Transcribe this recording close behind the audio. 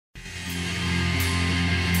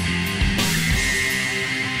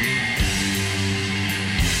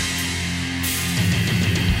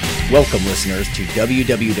Welcome, listeners, to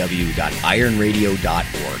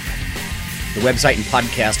www.ironradio.org, the website and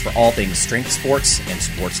podcast for all things strength sports and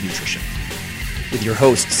sports nutrition. With your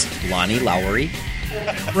hosts, Lonnie Lowery.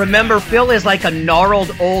 Remember, Phil is like a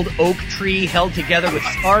gnarled old oak tree held together with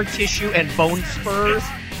scar tissue and bone spurs.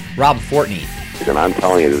 Rob Fortney. And I'm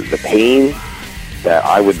telling you, the pain that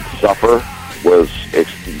I would suffer was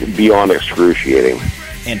beyond excruciating.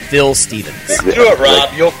 And Phil Stevens. Do it,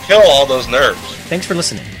 Rob. You'll kill all those nerves. Thanks for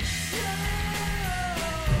listening.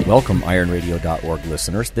 Welcome, ironradio.org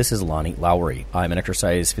listeners. This is Lonnie Lowery. I'm an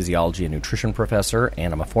exercise physiology and nutrition professor,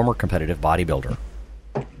 and I'm a former competitive bodybuilder.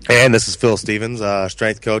 And this is Phil Stevens,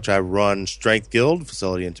 strength coach. I run Strength Guild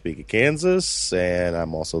facility in Topeka, Kansas, and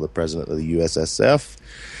I'm also the president of the USSF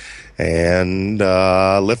and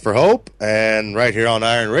Lift for Hope. And right here on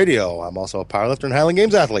Iron Radio, I'm also a powerlifter and Highland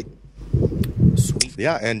Games athlete. Sweet.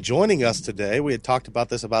 Yeah, and joining us today, we had talked about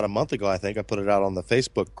this about a month ago, I think. I put it out on the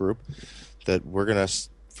Facebook group that we're going to,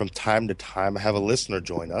 from time to time, have a listener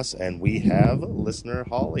join us, and we have listener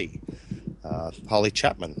Holly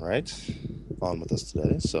Chapman, right, on with us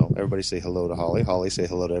today. So everybody say hello to Holly. Holly, say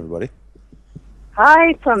hello to everybody.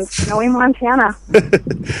 Hi, from snowy Montana.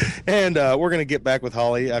 And we're going to get back with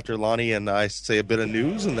Holly after Lonnie and I say a bit of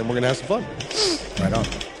news, and then we're going to have some fun. Right on.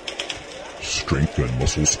 Strength and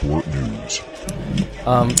muscle sport news.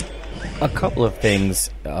 A couple of things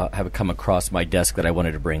have come across my desk that I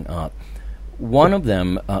wanted to bring up. One of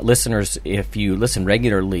them, listeners, if you listen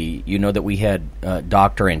regularly, you know that we had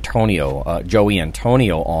Dr. Antonio, Joey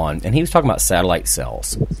Antonio on, and he was talking about satellite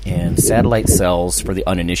cells. And satellite cells, for the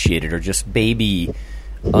uninitiated, are just baby,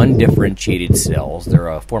 undifferentiated cells. They're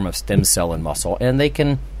a form of stem cell in muscle, and they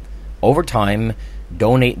can, over time,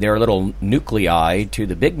 donate their little nuclei to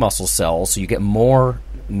the big muscle cells, so you get more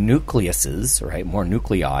nucleuses, right, more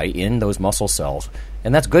nuclei in those muscle cells,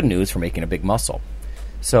 and that's good news for making a big muscle.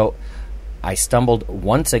 So I stumbled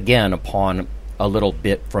once again upon a little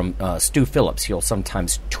bit from Stu Phillips. He'll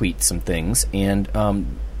sometimes tweet some things, and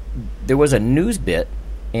there was a news bit,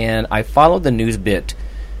 and I followed the news bit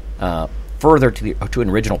further to an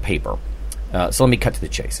original paper. So let me cut to the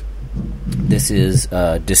chase. This is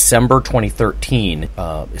December 2013.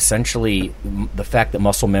 Essentially, the fact that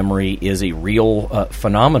muscle memory is a real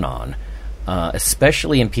phenomenon,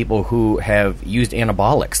 especially in people who have used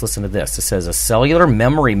anabolics. Listen to this. It says a cellular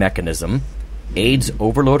memory mechanism aids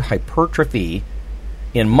overload hypertrophy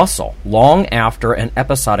in muscle long after an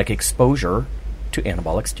episodic exposure to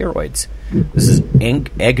anabolic steroids. This is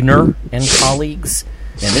Egner and colleagues,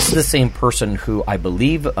 and this is the same person who I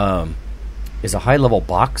believe is a high-level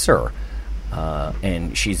boxer,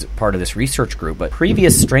 and she's part of this research group. But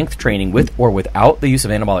previous strength training with or without the use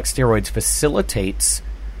of anabolic steroids facilitates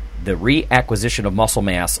the reacquisition of muscle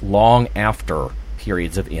mass long after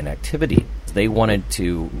periods of inactivity. They wanted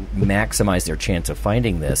to maximize their chance of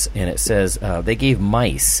finding this, and it says they gave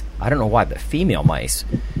mice, I don't know why, but female mice,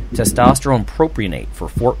 testosterone propionate for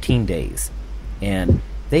 14 days, and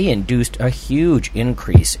they induced a huge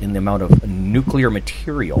increase in the amount of nuclear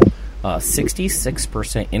material,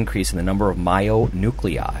 66% increase in the number of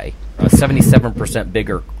myonuclei, 77%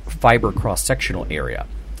 bigger fiber cross-sectional area.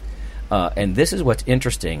 And this is what's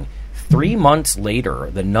interesting. 3 months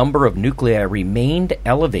later, the number of nuclei remained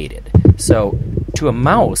elevated. So to a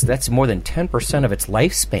mouse, that's more than 10% of its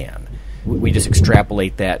lifespan. We just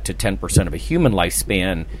extrapolate that to 10% of a human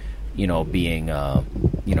lifespan, being,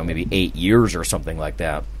 maybe 8 years or something like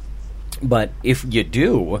that. But if you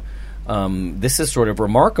do, this is sort of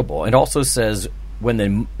remarkable. It also says when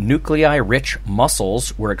the nuclei-rich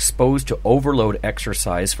muscles were exposed to overload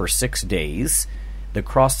exercise for 6 days, the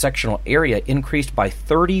cross-sectional area increased by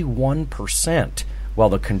 31%, while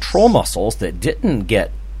the control muscles that didn't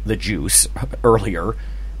get the juice earlier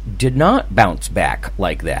did not bounce back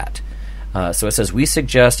like that. So it says, we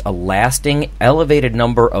suggest a lasting elevated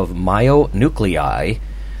number of myonuclei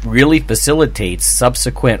really facilitates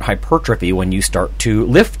subsequent hypertrophy when you start to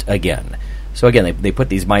lift again. So again, they put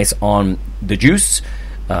these mice on the juice,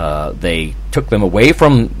 they took them away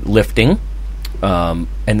from lifting, and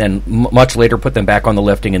then much later put them back on the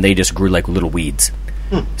lifting, and they just grew like little weeds.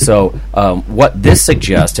 So what this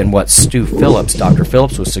suggests, and what Dr.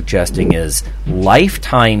 Phillips was suggesting, is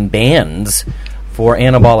lifetime bans for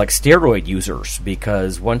anabolic steroid users,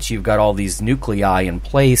 because once you've got all these nuclei in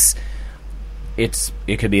place, it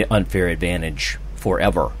could be an unfair advantage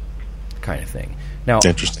forever kind of thing. Now,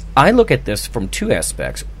 interesting. I look at this from two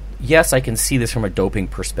aspects. Yes, I can see this from a doping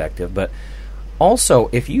perspective, but also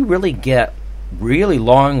if you really get really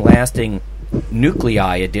long-lasting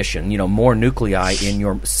nuclei addition, more nuclei in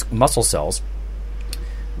your muscle cells,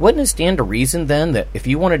 wouldn't it stand to reason then that if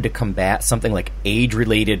you wanted to combat something like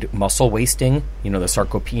age-related muscle wasting, the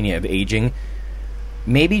sarcopenia of aging,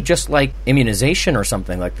 maybe just like immunization or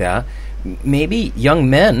something like that, maybe young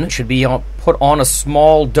men should be put on a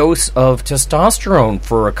small dose of testosterone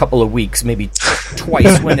for a couple of weeks, maybe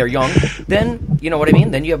twice when they're young. Then, you know what I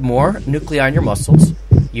mean? Then you have more nuclei in your muscles.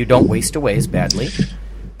 You don't waste away as badly.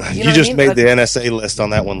 You just made the NSA list on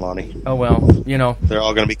that one, Lonnie. Oh, well, They're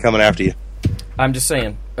all going to be coming after you. I'm just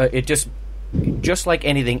saying, it just like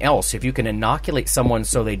anything else, if you can inoculate someone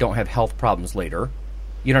so they don't have health problems later,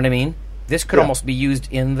 you know what I mean? This could almost be used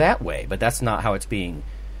in that way, but that's not how it's being,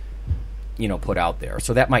 put out there.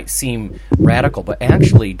 So that might seem radical, but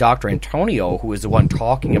actually Dr. Antonio, who is the one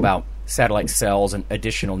talking about satellite cells and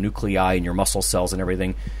additional nuclei in your muscle cells and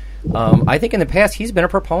everything, I think in the past he's been a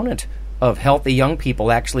proponent of healthy young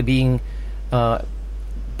people actually being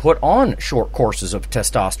put on short courses of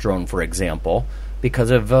testosterone, for example, because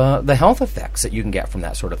of the health effects that you can get from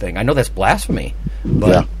that sort of thing. I know that's blasphemy,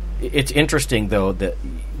 but it's interesting, though, that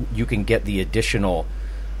you can get the additional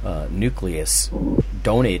nucleus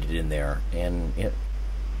donated in there, and it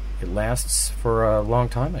lasts for a long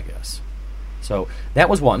time, I guess. So that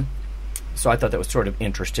was one. So I thought that was sort of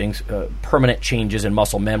interesting, permanent changes in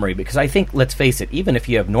muscle memory, because I think, let's face it, even if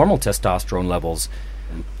you have normal testosterone levels,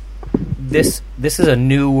 this is a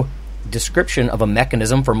new description of a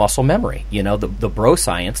mechanism for muscle memory. The bro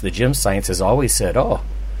science, the gym science has always said,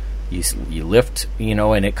 you lift,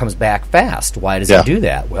 and it comes back fast. Why does it do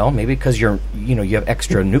that? Well, maybe because you have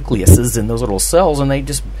extra nucleuses in those little cells, and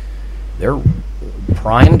they're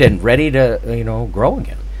primed and ready to grow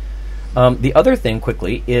again. The other thing,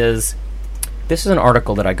 quickly, is this is an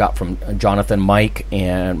article that I got from Jonathan Mike,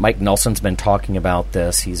 and Mike Nelson's been talking about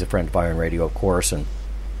this. He's a friend of Iron Radio, of course, and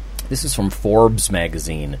this is from Forbes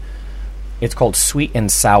magazine. It's called Sweet and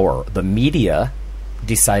Sour. The media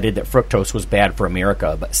decided that fructose was bad for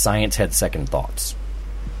America, but science had second thoughts.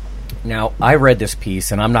 Now, I read this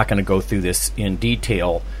piece, and I'm not going to go through this in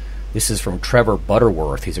detail. This is from Trevor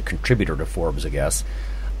Butterworth. He's a contributor to Forbes, I guess.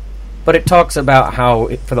 But it talks about how,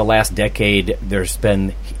 for the last decade, there's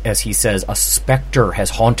been, as he says, a specter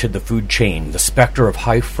has haunted the food chain, the specter of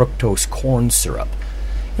high fructose corn syrup.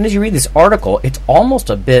 And as you read this article, it's almost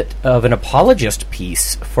a bit of an apologist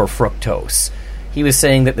piece for fructose. He was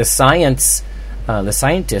saying that the scientists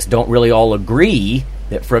don't really all agree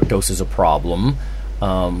that fructose is a problem,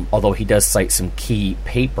 although he does cite some key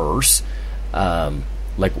papers,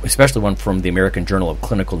 like especially one from the American Journal of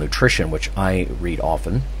Clinical Nutrition, which I read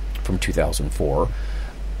often, from 2004.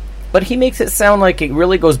 But he makes it sound like it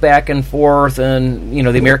really goes back and forth, and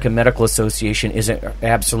the American Medical Association isn't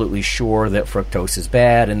absolutely sure that fructose is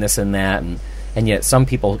bad and this and that, and yet some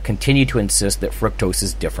people continue to insist that fructose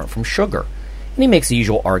is different from sugar. And he makes the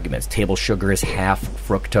usual arguments. Table sugar is half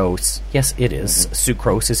fructose. Yes, it is.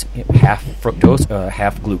 Sucrose is half fructose,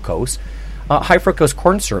 half glucose. High fructose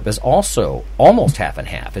corn syrup is also almost half and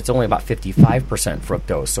half. It's only about 55%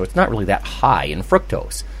 fructose, so it's not really that high in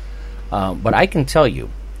fructose. But I can tell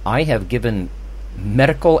you, I have given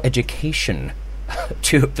medical education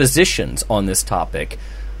to physicians on this topic,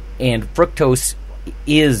 and fructose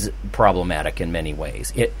is problematic in many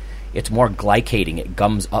ways. It's more glycating. It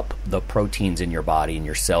gums up the proteins in your body and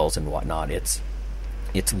your cells and whatnot. It's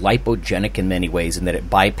lipogenic in many ways in that it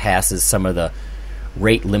bypasses some of the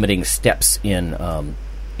rate-limiting steps in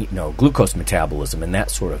glucose metabolism and that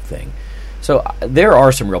sort of thing. So there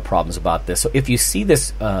are some real problems about this. So if you see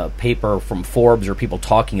this paper from Forbes or people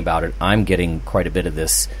talking about it, I'm getting quite a bit of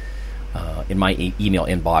this in my email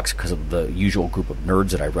inbox because of the usual group of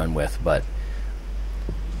nerds that I run with. But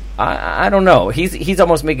I don't know. He's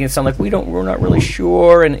almost making it sound like we're not really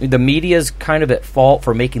sure, and the media's kind of at fault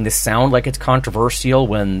for making this sound like it's controversial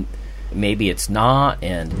when maybe it's not.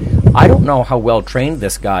 And I don't know how well trained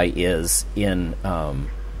this guy is in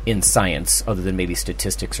science, other than maybe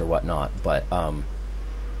statistics or whatnot. But I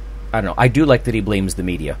don't know. I do like that he blames the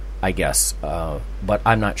media, I guess. But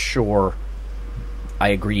I'm not sure I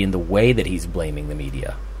agree in the way that he's blaming the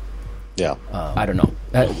media. Yeah. I don't know.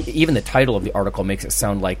 Even the title of the article makes it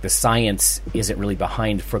sound like the science isn't really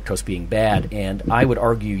behind fructose being bad. And I would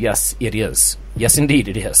argue, yes, it is. Yes, indeed,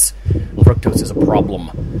 it is. Fructose is a problem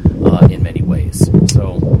in many ways.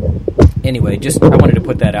 So anyway, I wanted to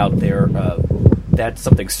put that out there. That's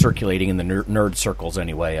something circulating in the nerd circles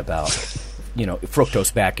anyway about,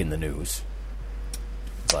 fructose back in the news.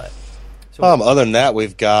 But other than that,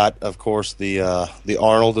 we've got, of course, the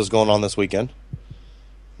Arnold is going on this weekend.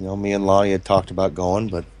 Me and Lonnie had talked about going,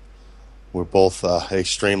 but we're both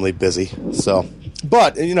extremely busy. So,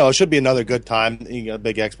 but it should be another good time. You got a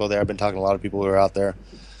big expo there. I've been talking to a lot of people who are out there.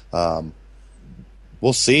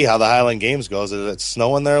 we'll see how the Highland Games goes. Is it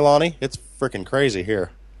snowing there, Lonnie? It's freaking crazy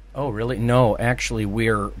here. Oh, really? No, actually,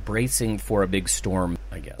 we're bracing for a big storm,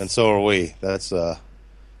 I guess. And so are we. That's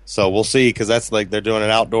so we'll see, because that's like they're doing an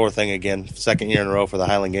outdoor thing again, second year in a row for the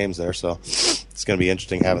Highland Games there. So it's going to be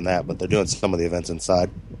interesting having that. But they're doing some of the events inside.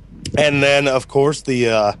 And then, of course,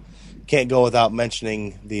 the can't go without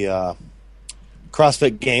mentioning the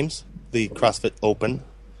CrossFit Games, the CrossFit Open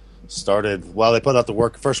started. Well, they put out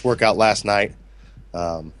the first workout last night.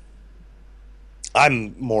 I'm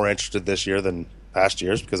more interested this year than past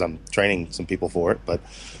years because I'm training some people for it. But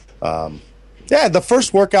yeah, the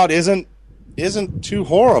first workout isn't too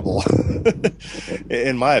horrible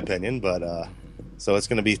in my opinion. But so it's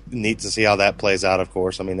going to be neat to see how that plays out. Of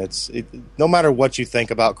course, I mean no matter what you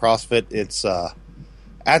think about CrossFit, it's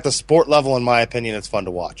at the sport level, in my opinion, it's fun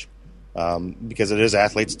to watch because it is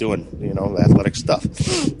athletes doing athletic stuff.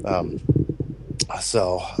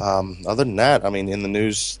 So other than that, I mean, in the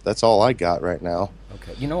news, that's all I got right now.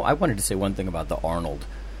 Okay. I wanted to say one thing about the Arnold.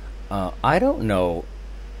 I don't know.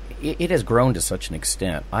 It has grown to such an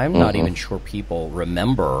extent. I'm not even sure people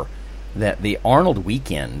remember that the Arnold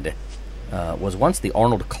weekend was once the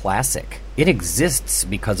Arnold Classic. It exists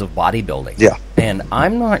because of bodybuilding. Yeah. And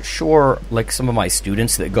I'm not sure, like some of my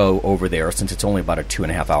students that go over there, since it's only about a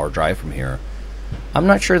 2.5-hour drive from here, I'm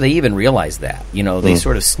not sure they even realize that. They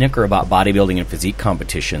sort of snicker about bodybuilding and physique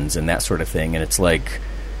competitions and that sort of thing. And it's like,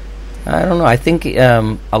 I don't know. I think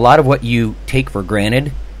a lot of what you take for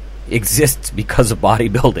granted exists because of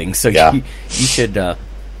bodybuilding. So you should go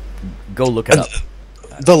look it up.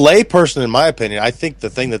 The lay person, in my opinion, I think the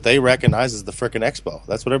thing that they recognize is the frickin' expo.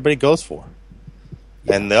 That's what everybody goes for.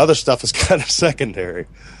 Yeah. And the other stuff is kind of secondary.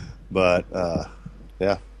 But,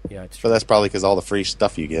 yeah. Yeah, it's true. But that's probably because all the free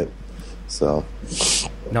stuff you get. So.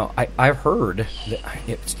 No, I've heard that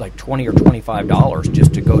it's like $20 or $25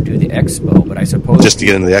 just to go do the expo, but I suppose... Just to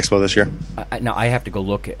get into the expo this year? I have to go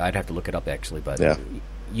look it. I'd have to look it up, actually, but... Yeah.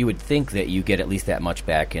 You would think that you get at least that much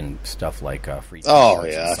back in stuff like free. Oh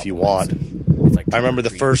yeah, if you want. Like I remember the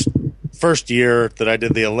first year that I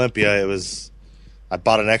did the Olympia, I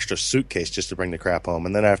bought an extra suitcase just to bring the crap home,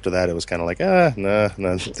 and then after that, it was kind of like no.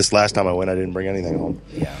 This last time I went, I didn't bring anything home.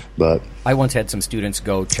 Yeah, but I once had some students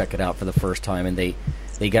go check it out for the first time, and they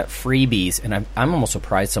got freebies, and I'm almost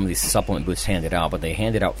surprised some of these supplement booths handed out, but they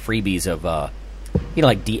handed out freebies of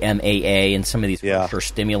like DMAA and some of these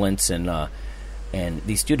stimulants and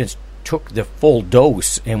these students took the full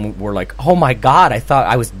dose and were like, "Oh my God, I thought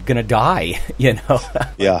I was gonna die." Yeah.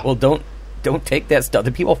 Well, don't take that stuff.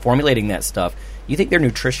 The people formulating that stuff, you think they're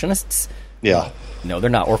nutritionists? Yeah. No, they're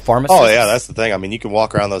not. Or pharmacists. Oh yeah, that's the thing. I mean, you can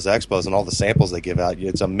walk around those expos and all the samples they give out.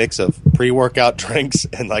 It's a mix of pre-workout drinks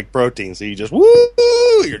and like protein. So you just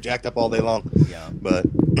you're jacked up all day long. Yeah. But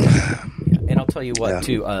and I'll tell you what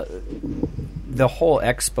too. The whole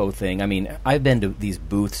expo thing, I mean, I've been to these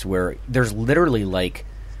booths where there's literally like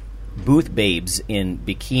booth babes in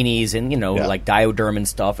bikinis and, like Dioderm and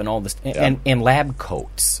stuff and all this, and lab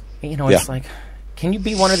coats. It's like, can you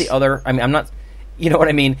be one or the other? I mean, I'm not, you know what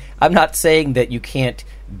I mean? I'm not saying that you can't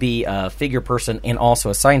be a figure person and also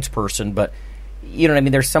a science person, but, you know what I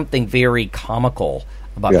mean? There's something very comical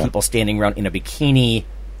about people standing around in a bikini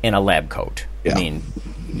and a lab coat. Yeah. I mean,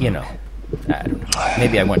 I don't know.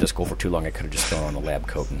 Maybe I went to school for too long. I could have just thrown on a lab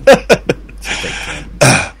coat. And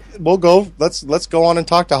we'll go. Let's go on and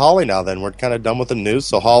talk to Holly now. Then we're kind of done with the news.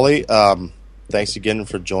 So Holly, thanks again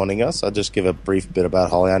for joining us. I'll just give a brief bit about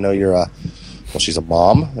Holly. I know you're she's a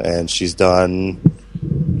mom and she's done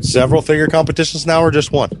several figure competitions now, or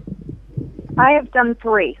just one? I have done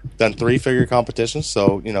 3. Done 3 figure competitions.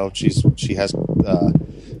 So she has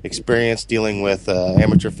experience dealing with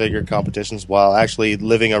amateur figure competitions while actually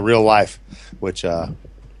living a real life, which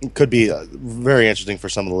could be very interesting for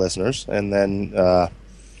some of the listeners. And then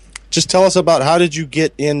just tell us about how did you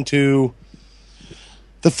get into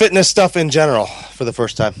the fitness stuff in general for the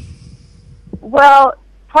first time? Well,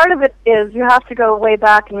 part of it is you have to go way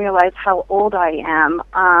back and realize how old I am.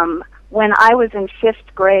 When I was in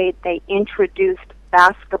 5th grade, they introduced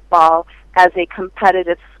basketball as a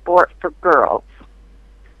competitive sport for girls.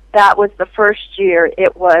 That was the first year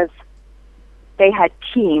they had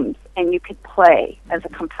teams and you could play as a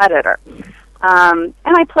competitor. And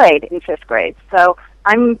I played in 5th grade. So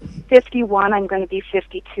I'm 51, I'm going to be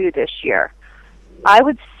 52 this year. I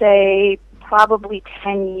would say probably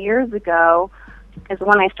 10 years ago is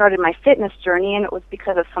when I started my fitness journey, and it was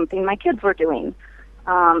because of something my kids were doing.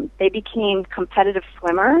 They became competitive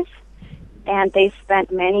swimmers, and they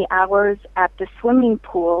spent many hours at the swimming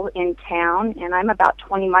pool in town, and I'm about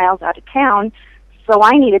 20 miles out of town, so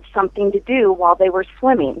I needed something to do while they were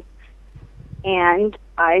swimming. And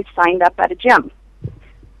I signed up at a gym.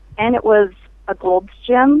 and it was a Gold's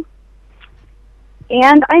Gym.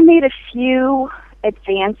 And I made a few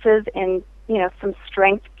advances in, some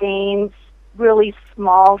strength gains, really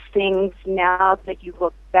small things now that you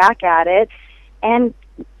look back at it. And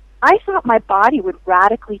I thought my body would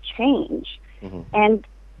radically change, and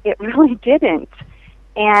it really didn't.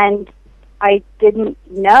 And I didn't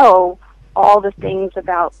know all the things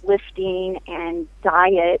about lifting and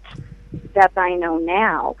diet that I know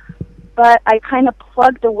now. But I kind of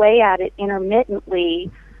plugged away at it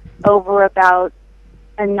intermittently over about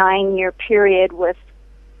a 9-year period, with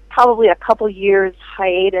probably a couple years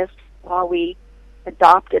hiatus while we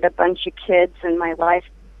adopted a bunch of kids and my life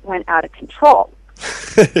went out of control.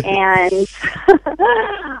 And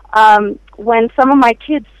when some of my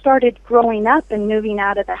kids started growing up and moving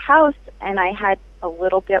out of the house, and I had a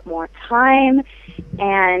little bit more time,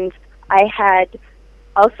 and I had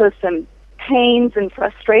also some pains and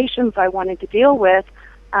frustrations I wanted to deal with,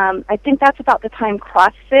 I think that's about the time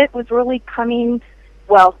CrossFit was really coming.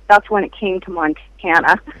 Well, that's when it came to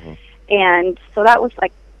Montana. And so that was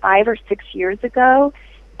like 5 or 6 years ago.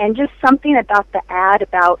 And just something about the ad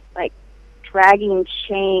about like dragging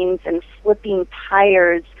chains and flipping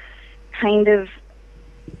tires, kind of,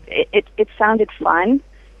 it sounded fun.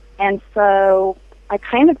 And so I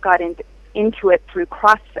kind of got into it through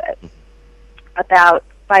CrossFit about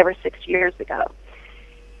 5 or 6 years ago.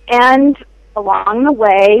 And along the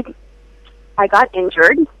way, I got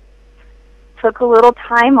injured, took a little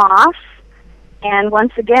time off, and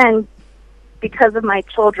once again, because of my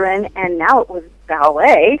children, and now it was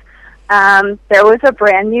ballet, there was a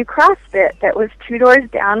brand new CrossFit that was 2 doors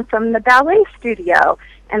down from the ballet studio.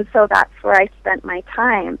 And so that's where I spent my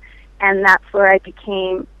time. And that's where it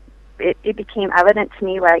became evident to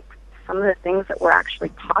me, like, some of the things that were actually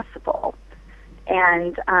possible.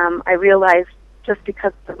 And I realized, just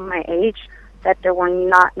because of my age, that there were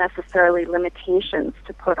not necessarily limitations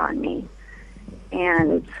to put on me.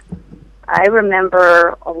 And I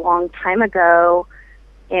remember a long time ago,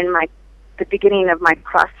 in the beginning of my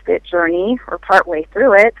CrossFit journey, or partway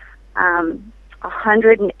through it,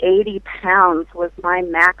 180 pounds was my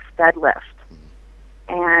max deadlift.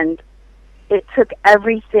 And it took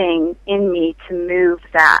everything in me to move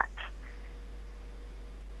that.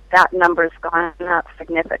 That number's gone up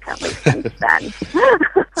significantly since then.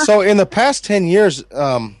 So in the past 10 years,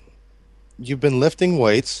 you've been lifting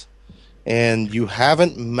weights, and you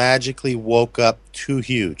haven't magically woke up too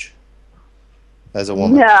huge as a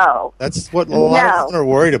woman. No. That's what a lot of women are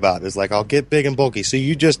worried about, is like, I'll get big and bulky. So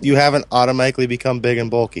you haven't automatically become big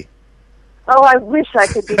and bulky. Oh, I wish I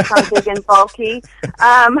could become big and bulky.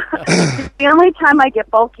 The only time I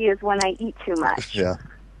get bulky is when I eat too much. Yeah.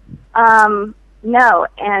 No,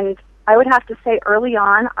 and I would have to say early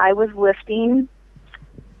on I was lifting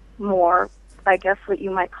more, I guess what you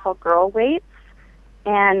might call girl weights,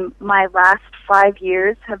 and my last 5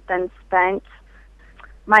 years have been spent,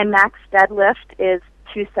 my max deadlift is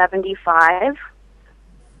 275.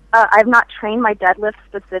 I've not trained my deadlift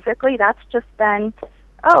specifically. That's just been,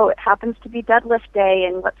 it happens to be deadlift day,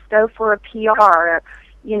 and let's go for a PR,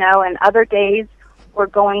 and other days we're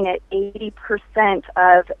going at 80%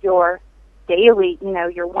 of your daily,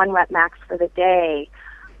 your 1 rep max for the day.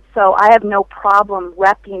 So I have no problem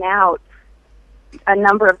repping out a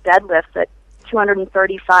number of deadlifts at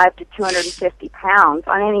 235 to 250 pounds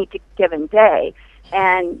on any given day,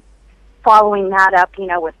 and following that up,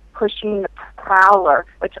 with pushing the prowler,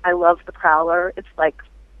 which I love the prowler. It's like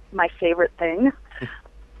my favorite thing.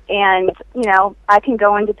 And, I can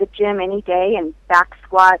go into the gym any day and back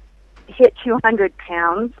squat, hit 200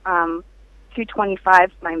 pounds, 225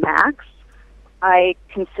 is my max. I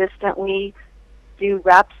consistently do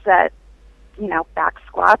reps at, back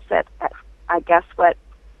squats at I guess what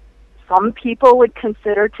some people would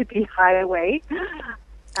consider to be high weight.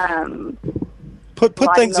 Put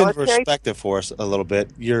things in perspective for us a little bit.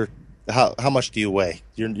 How much do you weigh?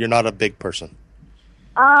 You're not a big person.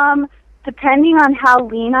 Depending on how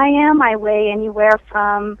lean I am, I weigh anywhere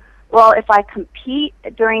from, if I compete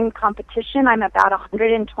during competition, I'm about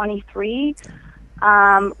 123.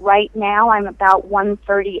 Right now, I'm about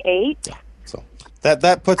 138. So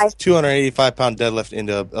that puts 285-pound deadlift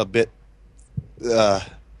into a bit.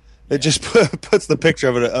 It just puts the picture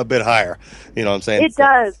of it a bit higher. You know what I'm saying? It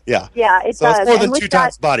does. Yeah. Yeah, it does. So it's more than 2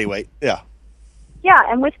 times body weight. Yeah. Yeah,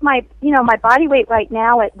 and with my, my body weight right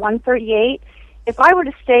now at 138, if I were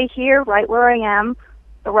to stay here right where I am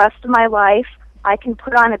the rest of my life, I can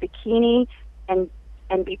put on a bikini and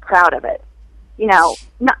be proud of it.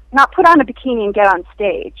 Not put on a bikini and get on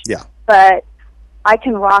stage. Yeah. But I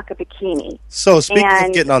can rock a bikini. So speaking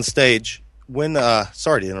of getting on stage, when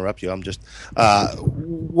sorry to interrupt you. I'm just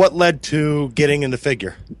what led to getting into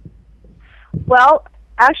figure? Well,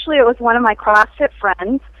 actually, it was one of my CrossFit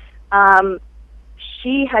friends.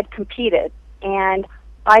 She had competed, and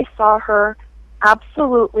I saw her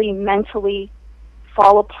absolutely mentally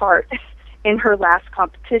fall apart in her last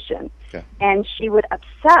competition. Okay. And she would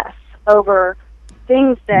obsess over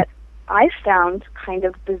things that I found kind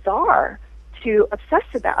of bizarre to obsess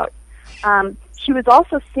about. She was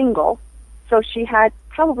also single, so she had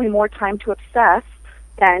probably more time to obsess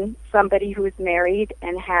than somebody who is married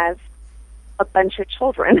and has a bunch of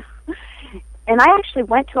children. And I actually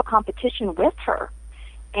went to a competition with her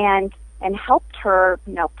and helped her,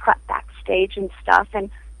 prep backstage and stuff. And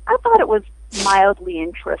I thought it was mildly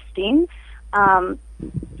interesting.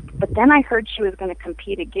 But then I heard she was going to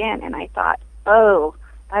compete again, and I thought, oh,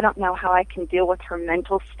 I don't know how I can deal with her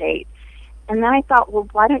mental state. And then I thought, well,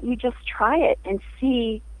 why don't you just try it and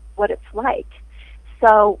see what it's like?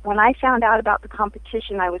 So when I found out about the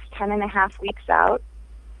competition, I was 10 and a half weeks out,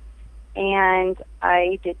 and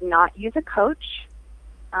I did not use a coach.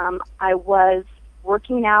 I was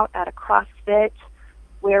working out at a CrossFit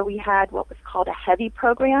where we had what was called a heavy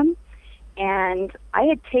program, and I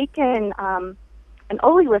had taken an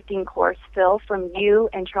Ole lifting course, Phil, from you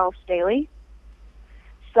and Charles Staley.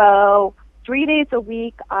 So 3 days a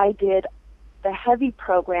week I did the heavy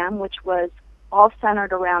program, which was all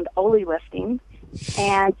centered around Ole lifting,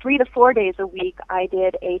 and 3 to 4 days a week I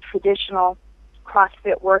did a traditional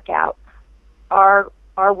CrossFit workout. Our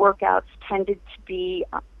workouts tended to be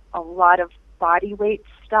a lot of body weight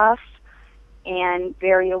stuff and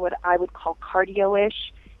very what I would call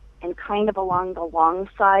cardio-ish, and kind of along the long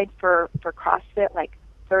side for CrossFit, like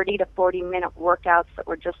 30 to 40-minute workouts that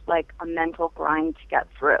were just like a mental grind to get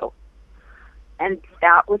through. And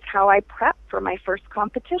that was how I prepped for my first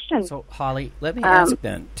competition. So, Holly, let me ask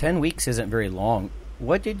then. 10 weeks isn't very long.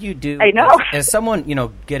 What did you do? I know. As someone,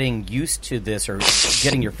 getting used to this or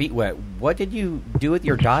getting your feet wet, what did you do with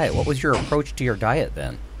your diet? What was your approach to your diet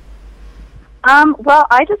then? Well,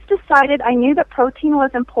 I just decided I knew that protein was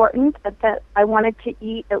important, that I wanted to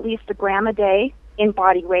eat at least a gram a day in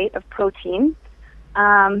body weight of protein,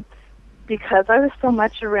 because I was so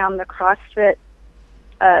much around the CrossFit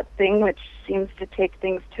thing, which seems to take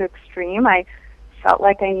things to extreme. I felt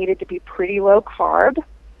like I needed to be pretty low carb.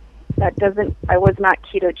 I was not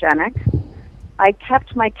ketogenic. I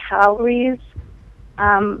kept my calories.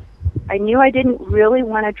 I knew I didn't really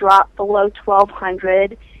want to drop below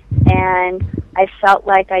 1,200, and I felt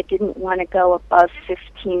like I didn't want to go above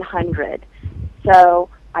 1,500. So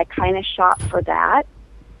I kind of shot for that,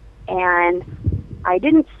 and I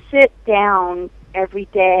didn't sit down every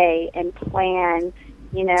day and plan,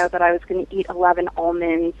 that I was going to eat 11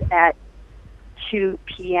 almonds at 2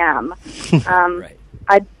 p.m. Right.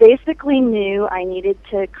 I basically knew I needed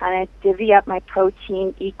to kind of divvy up my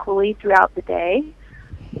protein equally throughout the day.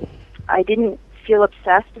 I didn't feel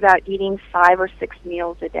obsessed about eating 5 or 6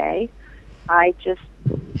 meals a day. I just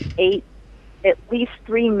ate at least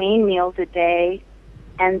 3 main meals a day,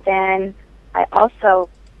 and then I also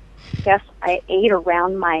guess I ate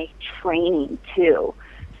around my training too.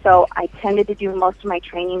 So I tended to do most of my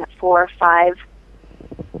training at 4 or 5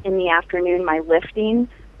 in the afternoon, my lifting.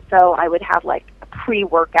 So I would have like a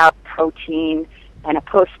pre-workout protein and a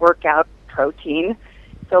post-workout protein.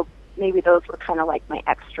 So maybe those were kind of like my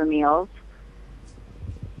extra meals.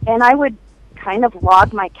 And I would kind of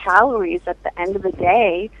log my calories at the end of the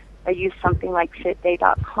day. I used something like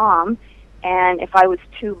fitday.com, and if I was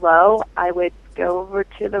too low, I would go over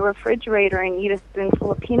to the refrigerator and eat a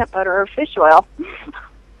spoonful of peanut butter or fish oil.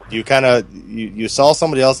 You kind of you saw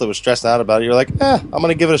somebody else that was stressed out about it. You're like, I'm going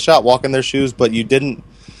to give it a shot, walk in their shoes, but you didn't.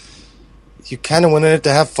 You kind of went in it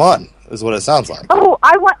to have fun, is what it sounds like. Oh,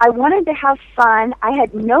 I wanted to have fun. I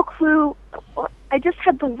had no clue. I just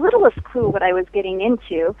had the littlest clue what I was getting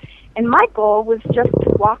into, and my goal was just to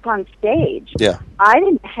walk on stage. Yeah. I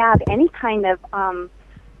didn't have any kind of.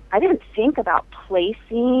 I didn't think about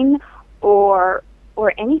placing or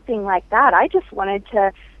anything like that. I just wanted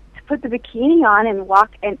to put the bikini on and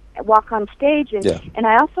walk on stage, and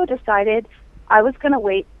I also decided I was going to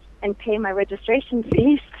wait and pay my registration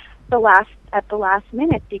fees at the last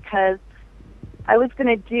minute, because I was going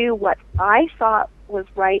to do what I thought was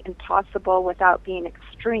right and possible without being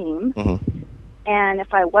extreme. Mm-hmm. And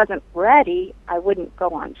if I wasn't ready, I wouldn't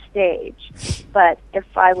go on stage. But if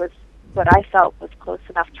I was what I felt was close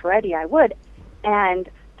enough to ready, I would. And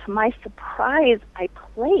to my surprise, I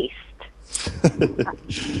placed.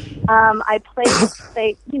 I placed.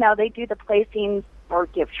 They do the placings or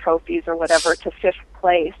give trophies or whatever to 5th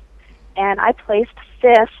place, and I placed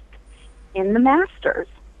 5th in the Masters.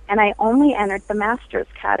 and I only entered the Masters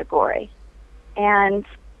category. And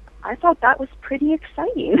I thought that was pretty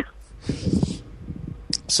exciting.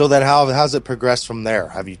 So then how's it progressed from there?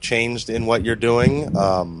 Have you changed in what you're doing,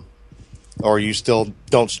 or you still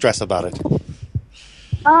don't stress about it?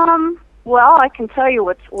 Well, I can tell you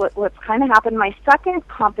what's kind of happened. My second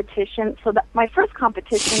competition, my first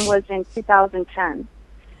competition was in 2010.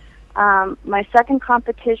 My second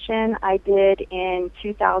competition I did in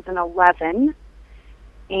 2011,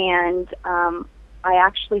 and I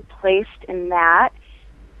actually placed in that.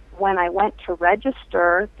 When I went to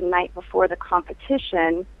register the night before the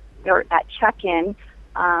competition, or at check-in,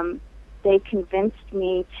 they convinced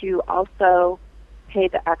me to also pay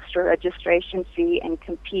the extra registration fee and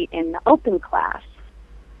compete in the open class.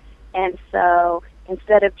 And so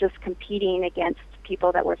instead of just competing against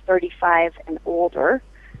people that were 35 and older,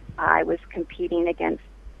 I was competing against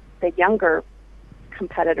the younger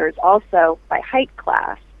competitors also by height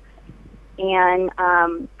class. And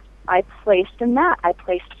I placed in that. I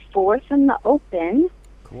placed fourth in the open.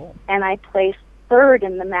 Cool. And I placed third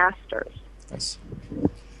in the Masters. Nice.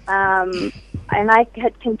 And I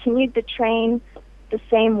had continued to train the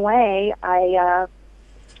same way. I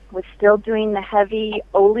was still doing the heavy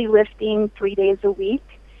Oli lifting 3 days a week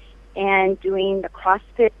and doing the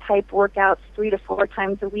CrossFit type workouts 3 to 4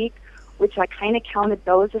 times a week, which I kind of counted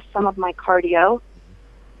those as some of my cardio.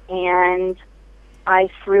 And I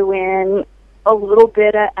threw in a little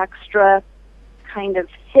bit of extra kind of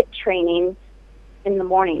HIIT training in the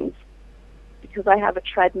mornings because I have a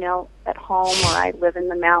treadmill at home or I live in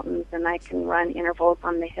the mountains and I can run intervals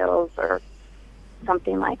on the hills or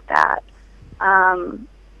something like that.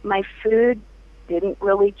 My food didn't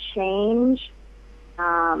really change,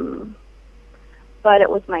 but it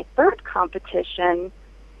was my third competition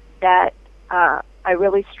that I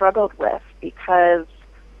really struggled with because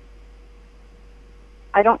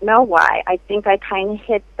I don't know why. I think I kind of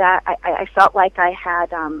hit that. I felt like I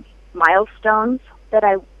had milestones that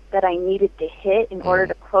I needed to hit in order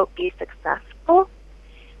to, quote, be successful.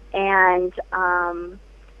 And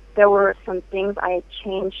there were some things. I had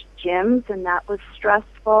changed gyms, and that was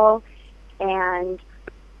stressful. And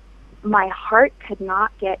my heart could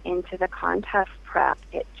not get into the contest prep.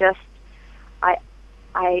 It just,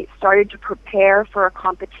 I started to prepare for a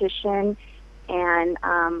competition, and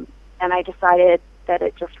I decided that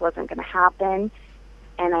it just wasn't going to happen.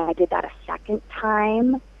 And I did that a second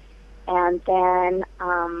time. And then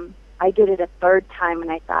I did it a third time,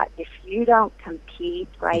 and I thought, if you don't compete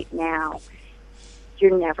right now,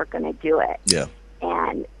 you're never going to do it. Yeah.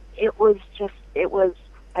 And it was,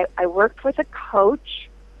 I worked with a coach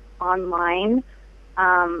online.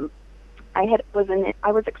 I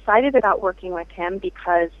was excited about working with him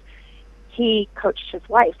because he coached his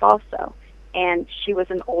wife also, and she was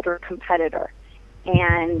an older competitor.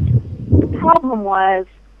 And the problem was,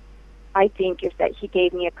 I think, is that he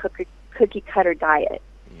gave me a cookie cutter diet.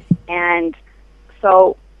 And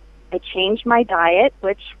so I changed my diet,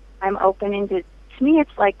 which I'm open into. To me,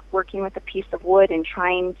 it's like working with a piece of wood and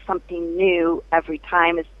trying something new every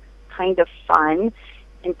time is kind of fun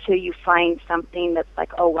until you find something that's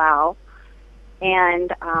like, oh, wow.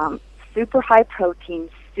 And super high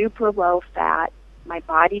protein, super low fat. My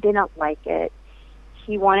body didn't like it.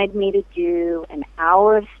 He wanted me to do an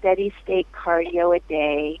hour of steady state cardio a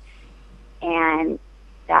day, and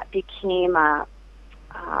that became a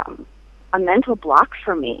mental block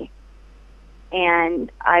for me.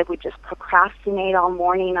 And I would just procrastinate all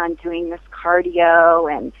morning on doing this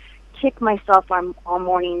cardio and kick myself all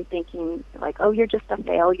morning thinking, like, oh, you're just a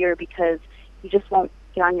failure because you just won't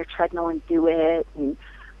get on your treadmill and do it. And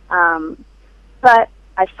but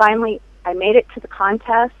I made it to the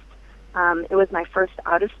contest. It was my first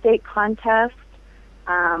out-of-state contest.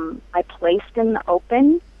 I placed in the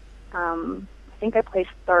open. I think I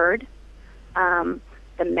placed third.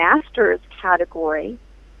 The Masters category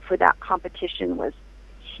for that competition was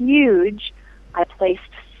huge. I placed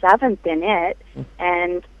seventh in it,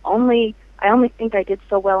 and I only think I did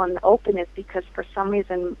so well in the open is because for some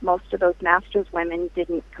reason most of those Masters women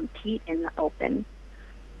didn't compete in the open.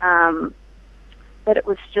 But it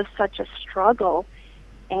was just such a struggle.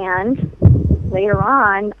 And later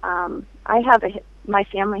on, my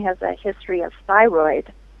family has a history of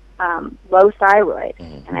thyroid, low thyroid,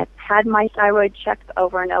 and I've had my thyroid checked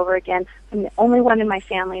over and over again. I'm the only one in my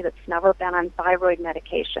family that's never been on thyroid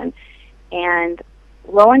medication, and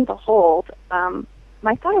lo and behold,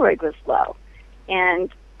 my thyroid was low, and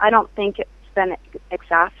I don't think it's been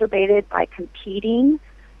exacerbated by competing.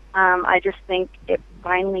 I just think it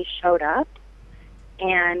finally showed up,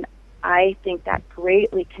 and I think that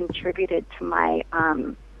greatly contributed to my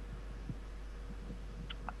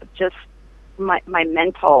just my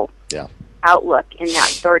mental Yeah. outlook in that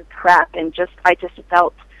third prep, and I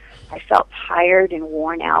felt tired and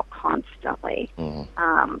worn out constantly.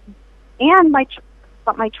 Mm-hmm. And my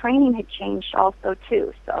training had changed also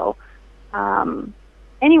too. So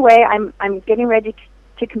anyway, I'm getting ready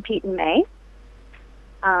to compete in May.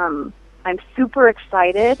 I'm super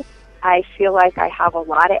excited. I feel like I have a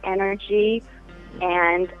lot of energy,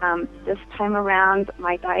 and this time around,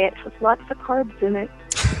 my diet has lots of carbs in it.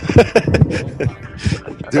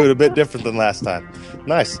 Do it a bit different than last time.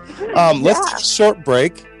 Nice. Let's take a short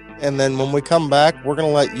break, and then when we come back, we're going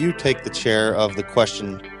to let you take the chair of the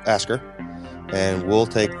question asker, and we'll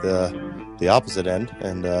take the opposite end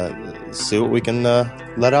and see what we can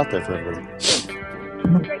let out there for everybody.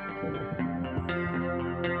 Great.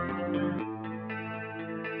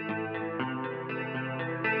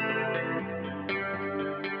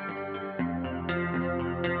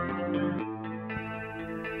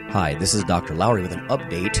 Hi, this is Dr. Lowry with an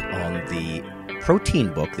update on the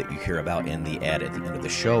protein book that you hear about in the ad at the end of the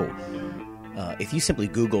show. If you simply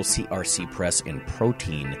Google CRC Press and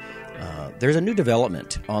protein, there's a new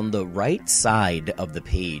development. On the right side of the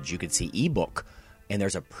page, you can see ebook, and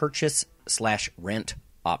there's a purchase/rent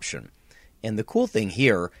option. And the cool thing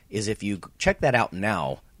here is if you check that out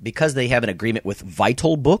now, because they have an agreement with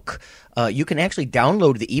VitalBook, you can actually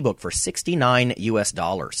download the ebook for $69 US.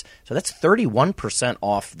 So that's 31%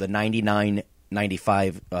 off the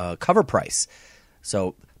 $99.95 cover price.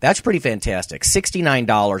 So that's pretty fantastic.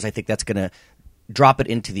 $69, I think that's going to drop it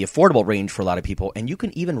into the affordable range for a lot of people, and you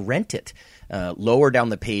can even rent it. Lower down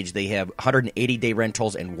the page, they have 180-day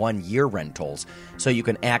rentals and 1-year rentals, so you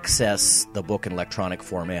can access the book in electronic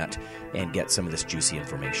format and get some of this juicy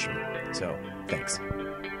information. So, thanks.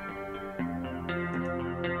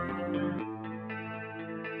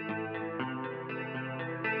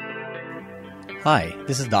 Hi,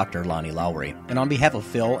 this is Dr. Lonnie Lowry, and on behalf of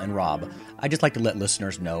Phil and Rob, I'd just like to let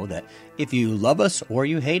listeners know that if you love us or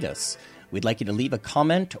you hate us, we'd like you to leave a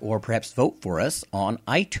comment or perhaps vote for us on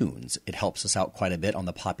iTunes. It helps us out quite a bit on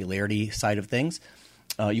the popularity side of things.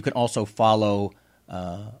 You can also follow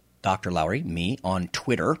Dr. Lowry, me, on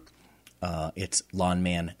Twitter. It's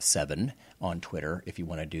Lawnman7 on Twitter if you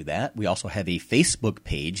want to do that. We also have a Facebook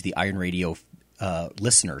page, the Iron Radio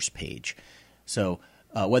listeners page. So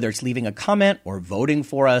whether it's leaving a comment or voting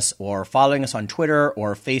for us or following us on Twitter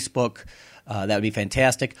or Facebook, that would be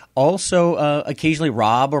fantastic. Also, occasionally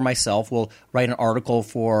Rob or myself will write an article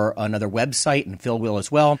for another website, and Phil will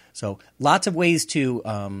as well. So lots of ways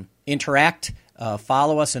to interact,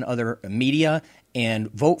 follow us in other media,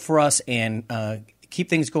 and vote for us, and keep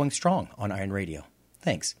things going strong on Iron Radio.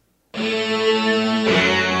 Thanks.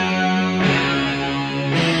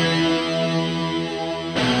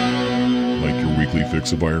 Like your weekly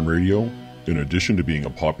fix of Iron Radio? In addition to being a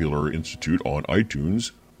popular institute on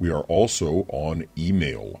iTunes, we are also on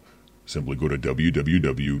email. Simply go to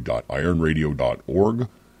www.ironradio.org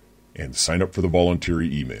and sign up for the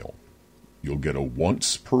voluntary email. You'll get a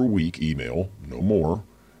once-per-week email, no more,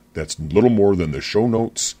 that's little more than the show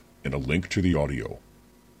notes and a link to the audio.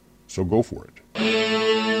 So go for it.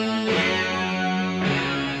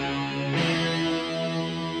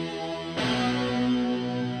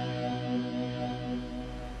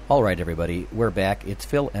 All right, everybody, we're back. It's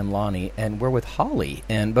Phil and Lonnie, and we're with Holly.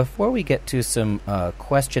 And before we get to some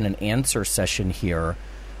question and answer session here,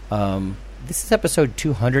 this is episode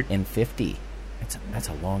 250. That's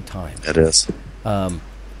a long time. It is.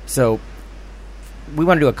 So we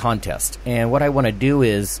want to do a contest, and what I want to do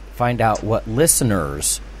is find out what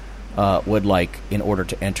listeners would like in order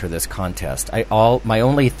to enter this contest. My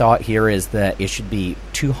only thought here is that it should be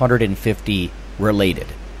 250 related.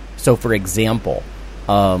 So, for example,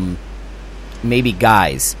 maybe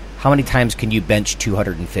guys, how many times can you bench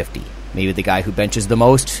 250? Maybe the guy who benches the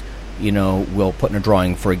most, will put in a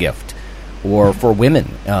drawing for a gift. Or for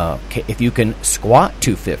women, if you can squat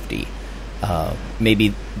 250,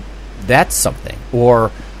 maybe that's something.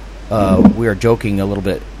 Or we were joking a little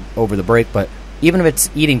bit over the break, but even if it's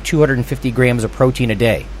eating 250 grams of protein a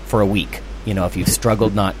day for a week, if you've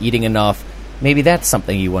struggled not eating enough, maybe that's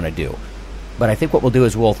something you want to do. But I think what we'll do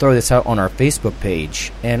is we'll throw this out on our Facebook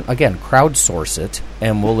page and, again, crowdsource it,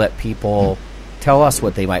 and we'll let people tell us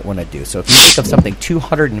what they might want to do. So if you think of something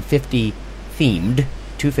 250 themed,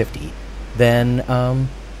 250, then,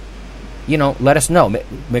 let us know.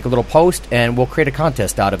 Make a little post, and we'll create a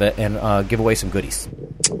contest out of it and give away some goodies.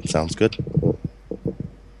 Sounds good.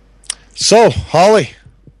 So, Holly,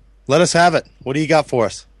 let us have it. What do you got for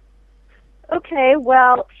us? Okay,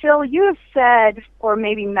 well, Phil, you have said, or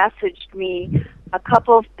maybe messaged me, a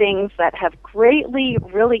couple of things that have greatly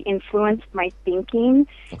really influenced my thinking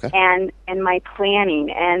and my planning.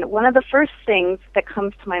 And one of the first things that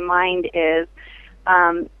comes to my mind is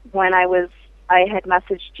when I had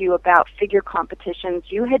messaged you about figure competitions,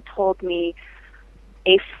 you had told me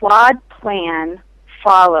a flawed plan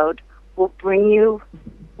followed will bring you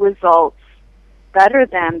results better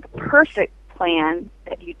than the perfect plan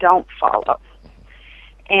that you don't follow.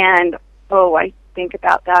 And, I think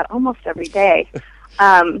about that almost every day.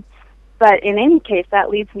 But in any case, that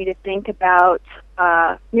leads me to think about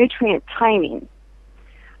nutrient timing.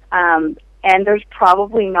 And there's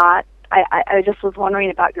probably not, I just was wondering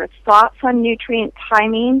about your thoughts on nutrient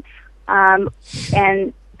timing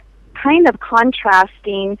and kind of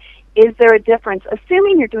contrasting, is there a difference,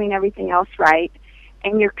 assuming you're doing everything else right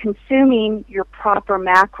and you're consuming your proper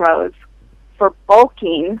macros for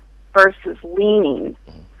bulking versus leaning?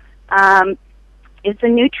 Is the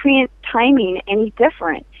nutrient timing any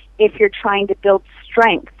different if you're trying to build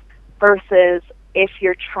strength versus if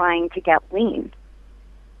you're trying to get lean?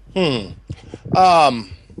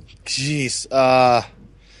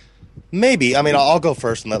 Maybe. I mean, I'll go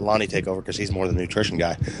first and let Lonnie take over because he's more the nutrition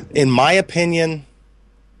guy. In my opinion,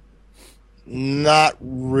 not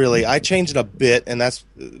really. I changed it a bit, and that's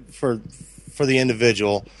for the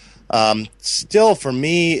individual. Still, for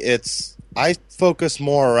me, I focus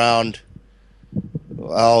more around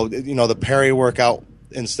the peri-workout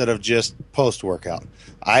instead of just post-workout.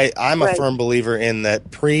 I'm a firm believer in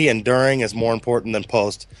that pre and during is more important than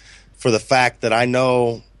post, for the fact that I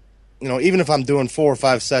know, even if I'm doing 4 or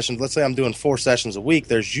 5 sessions, let's say I'm doing 4 sessions a week,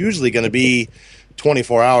 there's usually going to be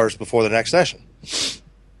 24 hours before the next session.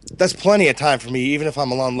 That's plenty of time for me. Even if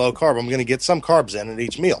I'm on low carb, I'm going to get some carbs in at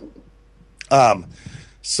each meal.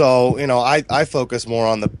 So, I focus more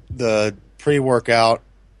on the pre-workout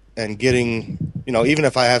and getting, even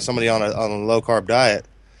if I have somebody on a low carb diet,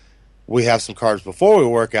 we have some carbs before we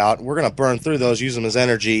work out. We're going to burn through those, use them as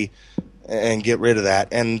energy, and get rid of that.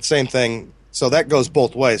 And same thing. So that goes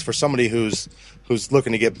both ways for somebody who's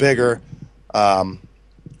looking to get bigger,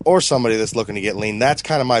 or somebody that's looking to get lean. That's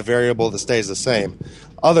kind of my variable that stays the same.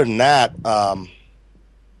 Other than that,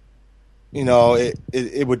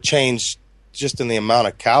 it would change just in the amount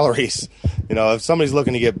of calories. If somebody's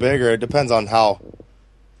looking to get bigger, it depends on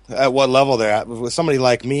at what level they're at. With somebody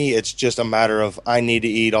like me, it's just a matter of I need to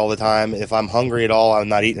eat all the time. If I'm hungry at all, I'm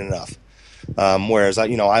not eating enough. Whereas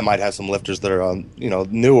I might have some lifters that are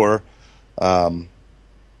newer, and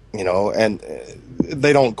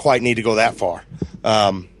they don't quite need to go that far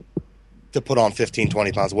to put on 15,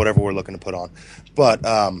 20 pounds, whatever we're looking to put on. But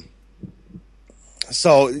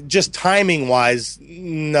so just timing wise,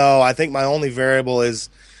 no. I think my only variable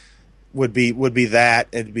would be that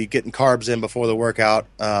it'd be getting carbs in before the workout,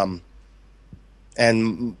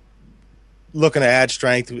 and looking to add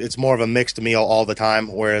strength. It's more of a mixed meal all the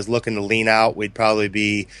time. Whereas looking to lean out, we'd probably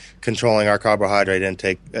be controlling our carbohydrate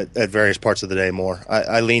intake at various parts of the day more.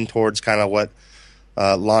 I lean towards kind of what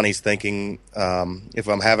Lonnie's thinking. If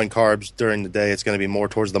I'm having carbs during the day, it's going to be more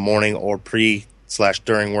towards the morning or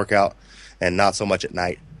pre/during workout, and not so much at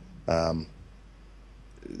night. And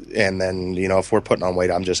then, if we're putting on weight,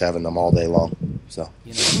 I'm just having them all day long. So,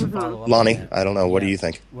 Lonnie, I don't know. What do you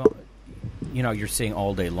think? Well, you're saying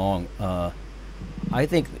all day long. I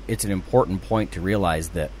think it's an important point to realize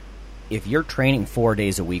that if you're training 4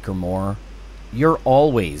 days a week or more, you're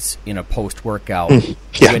always in a post-workout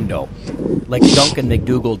window. Like Duncan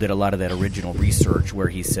McDougall did a lot of that original research where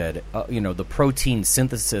he said, the protein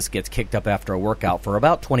synthesis gets kicked up after a workout for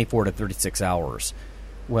about 24 to 36 hours.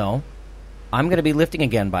 Well, I'm going to be lifting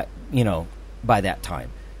again by that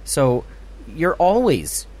time. So you're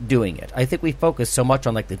always doing it. I think we focus so much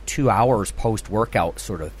on like the 2 hours post-workout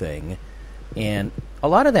sort of thing. And a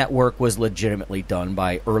lot of that work was legitimately done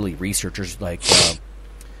by early researchers like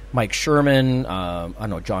Mike Sherman,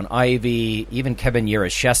 John Ivey, even Kevin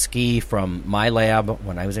Yarashevsky from my lab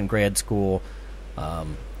when I was in grad school.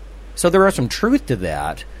 So there are some truth to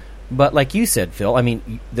that. But like you said, Phil, I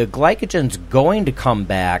mean, the glycogen's going to come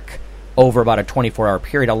back over about a 24-hour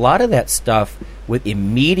period. A lot of that stuff with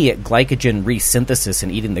immediate glycogen resynthesis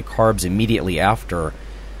and eating the carbs immediately after,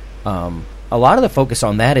 a lot of the focus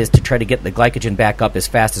on that is to try to get the glycogen back up as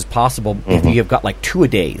fast as possible if you've got like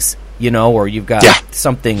 2-a-days, or you've got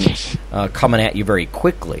something coming at you very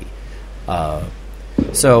quickly.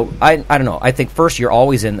 So I don't know. I think first you're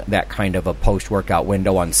always in that kind of a post-workout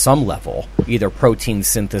window on some level, either protein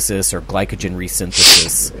synthesis or glycogen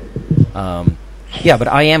resynthesis. But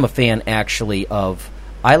I am a fan actually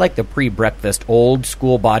I like the pre-breakfast old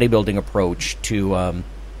school bodybuilding approach to,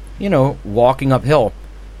 walking uphill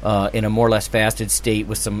in a more or less fasted state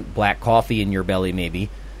with some black coffee in your belly maybe.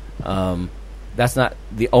 That's not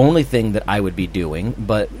the only thing that I would be doing,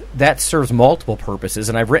 but that serves multiple purposes.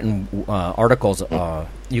 And I've written articles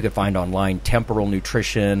you can find online, temporal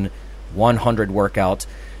nutrition, 100 workouts.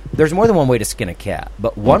 There's more than one way to skin a cat,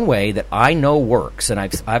 but one way that I know works, and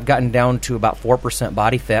I've gotten down to about 4%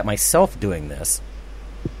 body fat myself doing this,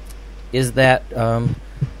 is that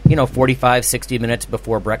 45, 60 minutes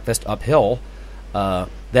before breakfast uphill,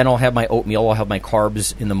 then I'll have my oatmeal, I'll have my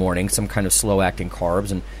carbs in the morning, some kind of slow-acting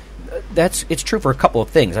carbs, and it's true for a couple of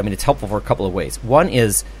things. I mean, it's helpful for a couple of ways. One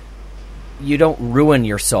is you don't ruin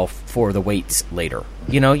yourself for the weights later.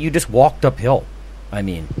 You just walked uphill. I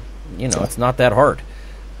mean, it's not that hard.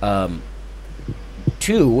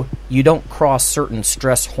 Two, you don't cross certain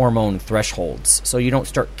stress hormone thresholds, so you don't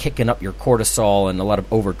start kicking up your cortisol and a lot of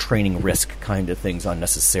overtraining risk kind of things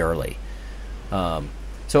unnecessarily.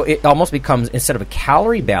 So it almost becomes, instead of a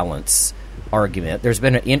calorie balance argument, there's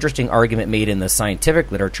been an interesting argument made in the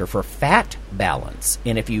scientific literature for fat balance.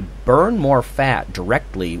 And if you burn more fat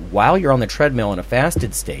directly while you're on the treadmill in a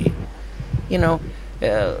fasted state,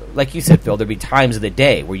 like you said, Phil, there'd be times of the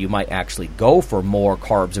day where you might actually go for more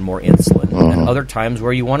carbs and more insulin, and other times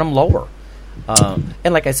where you want them lower.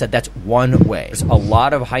 And like I said, that's one way. There's a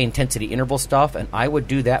lot of high-intensity interval stuff, and I would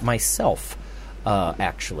do that myself,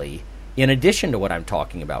 actually, in addition to what I'm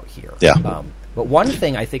talking about here. Yeah. But one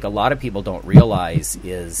thing I think a lot of people don't realize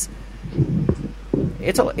is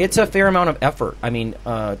it's a fair amount of effort. I mean,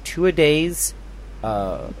 2-a-days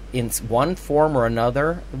in one form or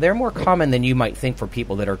another, they're more common than you might think for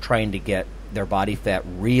people that are trying to get their body fat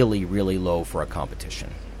really, really low for a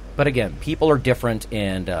competition. But again, people are different,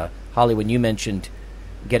 and Holly, when you mentioned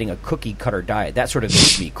getting a cookie-cutter diet, that sort of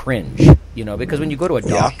makes me cringe, because when you go to a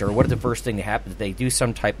doctor, what is the first thing that happens? They do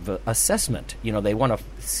some type of assessment. They want to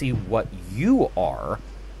see what you are,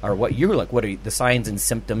 or what you're like, what are the signs and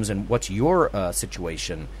symptoms, and what's your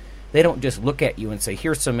situation. They don't just look at you and say,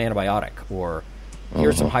 here's some antibiotic, or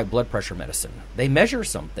here's some high blood pressure medicine. They measure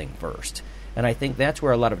something first. And I think that's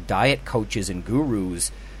where a lot of diet coaches and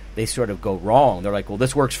gurus, they sort of go wrong. They're like, well,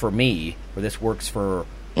 this works for me, or this works for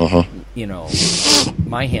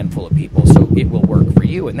my handful of people, so it will work for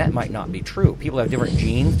you. And that might not be true. People have different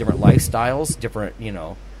genes, different lifestyles, different,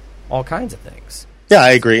 all kinds of things. Yeah,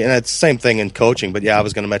 I agree. And it's the same thing in coaching. But, yeah, I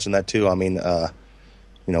was going to mention that, too. I mean,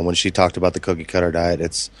 when she talked about the cookie-cutter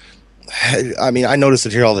diet, I notice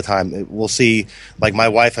it here all the time. We'll see, like, my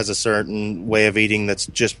wife has a certain way of eating that's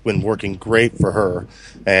just been working great for her.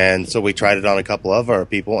 And so we tried it on a couple of our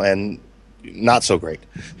people, and not so great,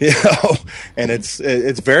 and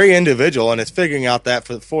it's very individual, and it's figuring out that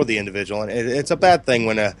for the individual. And it's a bad thing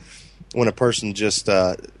when a person just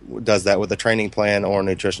does that with a training plan or a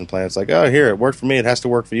nutrition plan. It's like, oh, here, it worked for me, it has to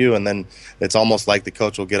work for you. And then it's almost like the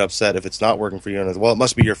coach will get upset if it's not working for you, and well, it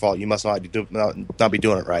must be your fault, you must not be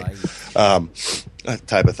doing it right.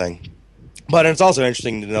 Type of thing. But it's also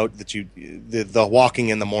interesting to note that the walking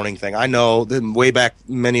in the morning thing. I know that way back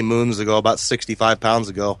many moons ago, about 65 pounds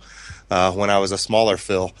ago, when I was a smaller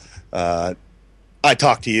Phil, I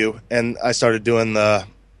talked to you, and I started doing the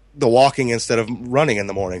walking instead of running in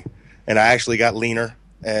the morning. And I actually got leaner,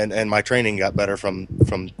 and my training got better from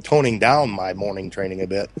toning down my morning training a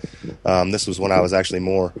bit. This was when I was actually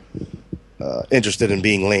more interested in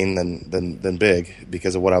being lean than big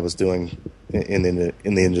because of what I was doing in the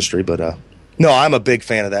industry. But no, I'm a big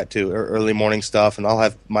fan of that too. Early morning stuff, and I'll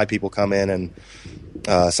have my people come in, and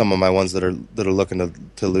some of my ones that are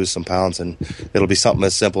looking to lose some pounds, and it'll be something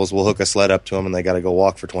as simple as we'll hook a sled up to them and they got to go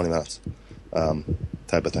walk for 20 minutes,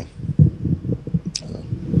 type of thing.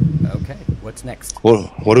 Okay, what's next?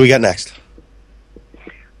 What do we got next?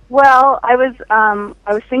 Well, I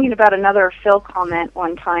was thinking about another Phil comment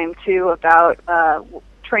one time too about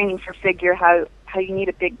training for figure, how you need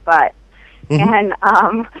a big butt, and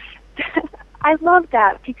I love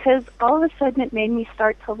that because all of a sudden it made me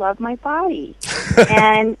start to love my body.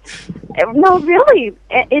 And no, really,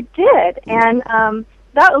 it did. And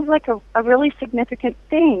that was like a really significant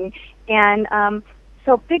thing. And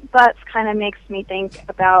so big butts kind of makes me think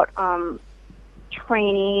about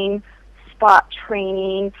training, spot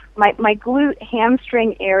training. My glute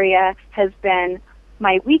hamstring area has been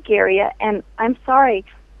my weak area. And I'm sorry,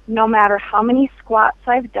 no matter how many squats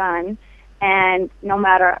I've done and no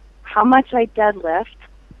matter how much I deadlift,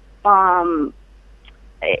 I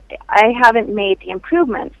haven't made the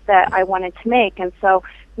improvements that I wanted to make. And so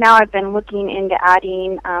now I've been looking into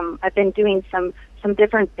adding, I've been doing some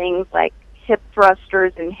different things like hip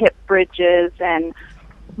thrusters and hip bridges and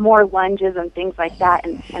more lunges and things like that.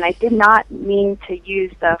 And I did not mean to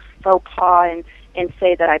use the faux pas and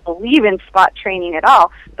say that I believe in spot training at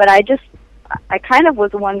all. But I kind of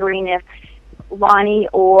was wondering if Lonnie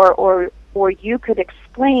or you could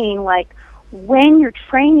explain, like, when you're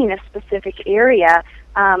training a specific area,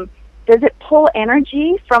 does it pull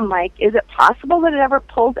energy from, like, is it possible that it ever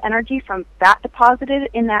pulls energy from fat deposited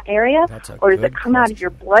in that area? Or does it come out of your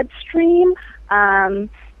bloodstream? Is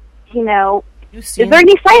there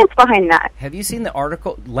any science behind that? Have you seen the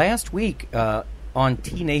article? Last week on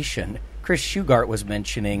T-Nation, Chris Shugart was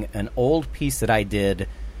mentioning an old piece that I did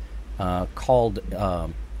called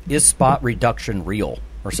Is Spot Reduction Real?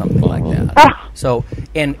 Or something like that. So,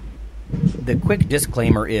 and the quick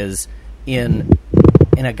disclaimer is, in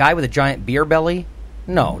a guy with a giant beer belly,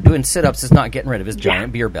 no, doing sit-ups is not getting rid of his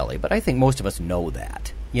giant beer belly. But I think most of us know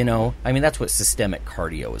that. I mean, that's what systemic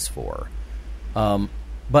cardio is for.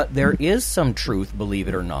 But there is some truth, believe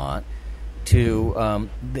it or not, to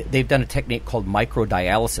they've done a technique called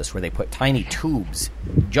microdialysis, where they put tiny tubes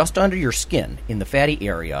just under your skin in the fatty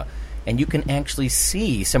area, and you can actually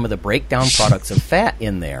see some of the breakdown products of fat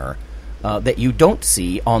in there that you don't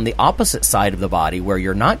see on the opposite side of the body, where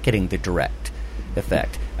you're not getting the direct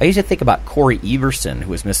effect. I used to think about Corey Everson, who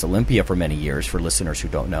was Miss Olympia for many years, for listeners who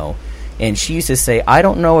don't know, and she used to say, I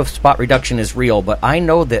don't know if spot reduction is real, but I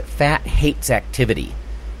know that fat hates activity,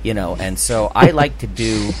 and so I like to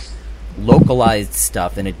do localized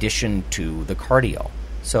stuff in addition to the cardio.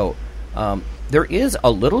 So there is a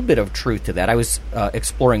little bit of truth to that. I was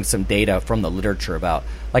exploring some data from the literature about,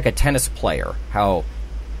 like, a tennis player, how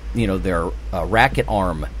their racket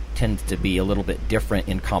arm tends to be a little bit different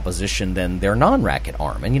in composition than their non-racket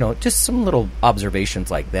arm, and just some little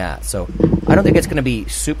observations like that. So I don't think it's going to be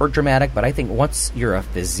super dramatic, but I think once you're a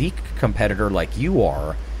physique competitor like you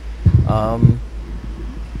are,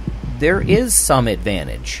 there is some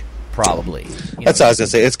advantage, probably. That's what I was going to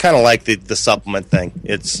say. It's kind of like the supplement thing.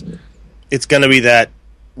 It's going to be that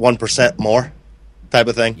 1% more type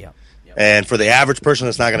of thing. Yeah. And for the average person,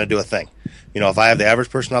 it's not going to do a thing. If I have the average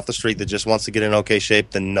person off the street that just wants to get in okay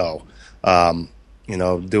shape, then no.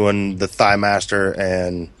 Doing the Thigh Master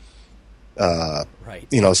and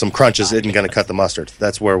some crunches isn't going to cut the mustard.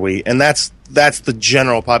 That's where that's the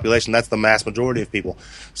general population. That's the mass majority of people.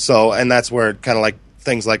 So, and that's where kind of like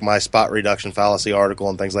things like my spot reduction fallacy article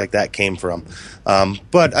and things like that came from.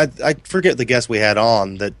 But I forget the guest we had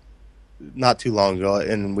on that not too long ago,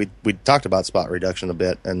 and we talked about spot reduction a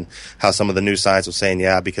bit and how some of the new science was saying,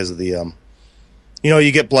 because of the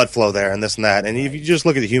you get blood flow there and this and that. And if you just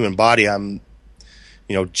look at the human body,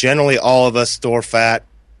 generally all of us store fat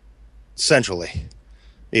centrally.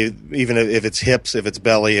 Even if it's hips, if it's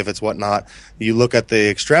belly, if it's whatnot, you look at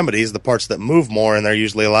the extremities, the parts that move more, and they're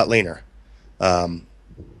usually a lot leaner.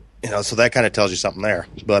 So that kind of tells you something there.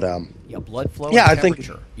 But blood flow. Yeah, and I think.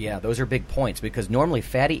 Yeah, those are big points, because normally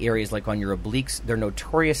fatty areas like on your obliques, they're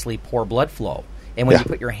notoriously poor blood flow. And when you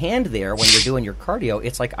put your hand there when you're doing your cardio,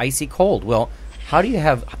 it's like icy cold. Well, how do you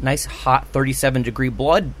have nice hot 37-degree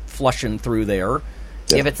blood flushing through there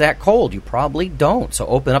if it's that cold? You probably don't. So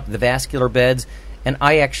open up the vascular beds. And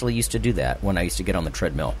I actually used to do that when I used to get on the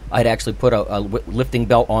treadmill. I'd actually put a lifting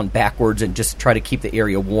belt on backwards and just try to keep the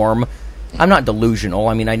area warm. I'm not delusional.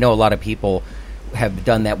 I mean, I know a lot of people have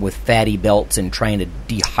done that with fatty belts and trying to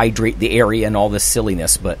dehydrate the area and all this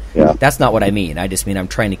silliness, but that's not what I mean. I just mean I'm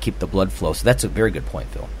trying to keep the blood flow. So that's a very good point,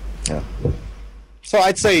 Phil. Yeah. So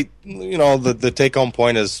I'd say, the take-home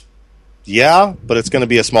point is, but it's going to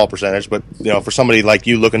be a small percentage. But, for somebody like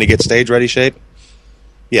you looking to get stage-ready shape,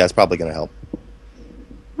 it's probably going to help.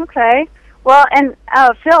 Okay. Well, and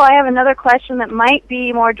Phil, I have another question that might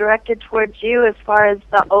be more directed towards you as far as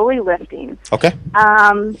the Oli lifting. Okay.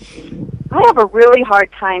 I have a really hard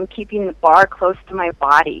time keeping the bar close to my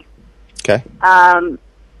body. Okay. And,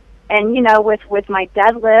 with my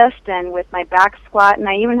deadlift and with my back squat, and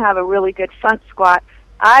I even have a really good front squat,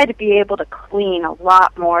 I'd be able to clean a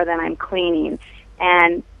lot more than I'm cleaning.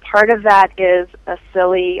 And part of that is a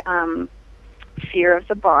silly fear of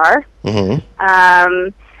the bar. Mm-hmm.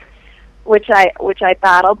 Which I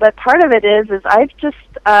battle, but part of it is I've just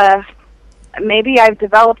maybe I've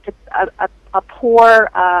developed a poor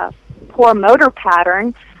motor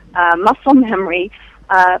pattern, muscle memory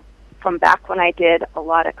from back when I did a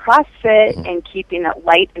lot of CrossFit and keeping it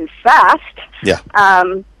light and fast. Yeah.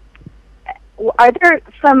 Are there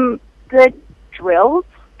some good drills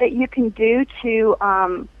that you can do to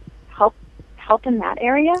help in that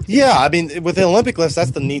area? Yeah, I mean, with the Olympic lifts,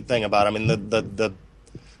 that's the neat thing about them. I mean,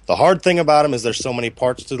 the hard thing about them is there's so many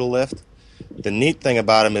parts to the lift. The neat thing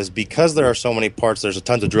about them is because there are so many parts, there's a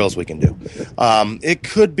tons of drills we can do. It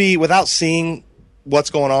could be, without seeing what's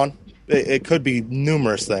going on. It could be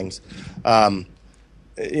numerous things.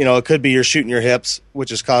 It could be you're shooting your hips,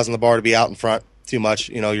 which is causing the bar to be out in front too much.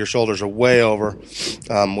 Your shoulders are way over.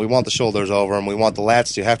 We want the shoulders over, and we want the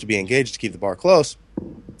lats to have to be engaged to keep the bar close.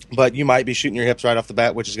 But you might be shooting your hips right off the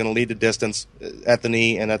bat, which is going to lead to distance at the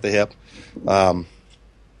knee and at the hip,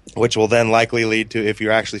 which will then likely lead to, if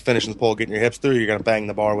you're actually finishing the pull, getting your hips through, you're going to bang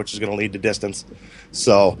the bar, which is going to lead to distance.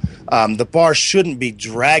 So the bar shouldn't be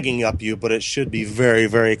dragging up you, but it should be very,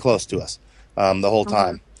 very close to us the whole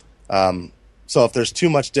time. So if there's too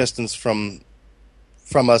much distance from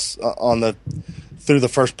us through the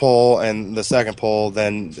first pull and the second pull,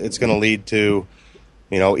 then it's going to lead to,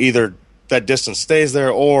 either that distance stays there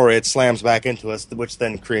or it slams back into us, which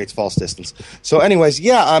then creates false distance. So anyways,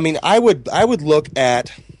 I would look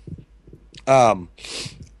at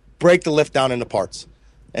break the lift down into parts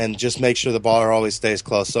and just make sure the bar always stays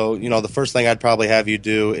close. So, the first thing I'd probably have you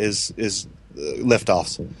do is lift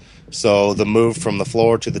offs. So the move from the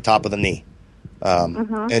floor to the top of the knee.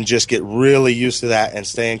 And just get really used to that and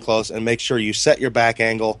staying close and make sure you set your back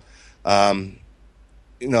angle, meaning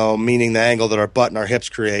the angle that our butt and our hips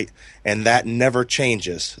create, and that never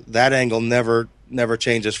changes. That angle never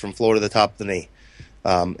changes from floor to the top of the knee.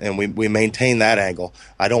 And we maintain that angle.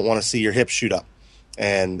 I don't want to see your hips shoot up.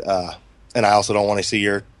 And I also don't want to see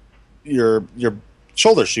your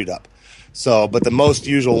shoulders shoot up. So, but the most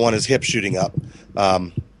usual one is hip shooting up,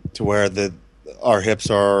 to where our hips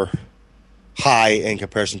are high in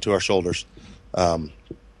comparison to our shoulders.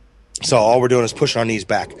 So all we're doing is pushing our knees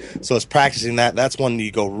back. So it's practicing that. That's one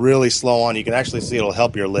you go really slow on. You can actually see it'll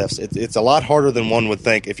help your lifts. It's a lot harder than one would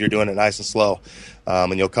think if you're doing it nice and slow.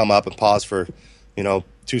 And you'll come up and pause for,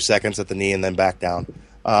 2 seconds at the knee and then back down.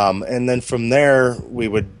 And then from there, we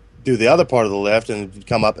would do the other part of the lift and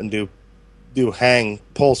come up and do hang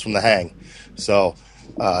pulls from the hang. So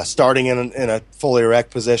starting in a fully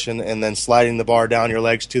erect position and then sliding the bar down your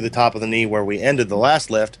legs to the top of the knee where we ended the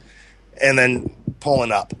last lift, and then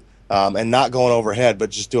pulling up and not going overhead,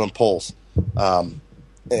 but just doing pulls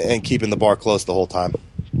and keeping the bar close the whole time.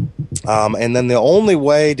 And then the only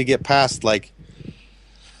way to get past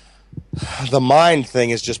the mind thing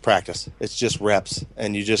is just practice. It's just reps,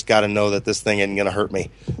 and you just got to know that this thing isn't going to hurt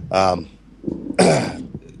me.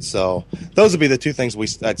 So those would be the two things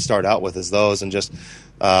I'd start out with, is those, and just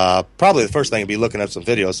probably the first thing would be looking up some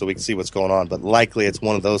videos so we can see what's going on. But likely it's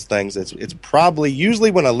one of those things. It's probably,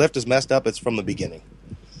 usually when a lift is messed up, it's from the beginning.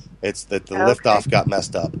 It's that the lift off got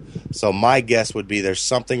messed up. So my guess would be there's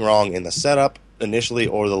something wrong in the setup initially,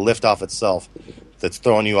 or the lift off itself that's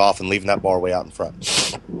throwing you off and leaving that bar way out in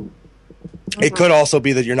front. It could also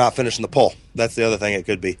be that you're not finishing the pull. That's the other thing it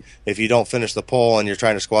could be. If you don't finish the pull and you're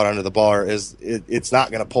trying to squat under the bar, it's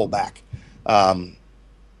not going to pull back.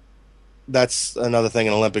 That's another thing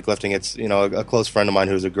in Olympic lifting. It's, a close friend of mine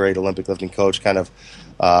who's a great Olympic lifting coach, kind of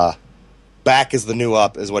back is the new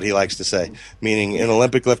up, is what he likes to say. Meaning in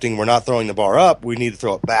Olympic lifting, we're not throwing the bar up. We need to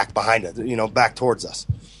throw it back behind it, back towards us.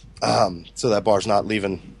 So that bar's not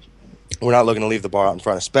leaving. We're not looking to leave the bar out in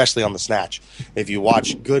front, especially on the snatch. If you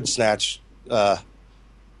watch good snatch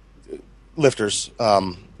lifters,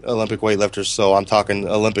 Olympic weightlifters, so I'm talking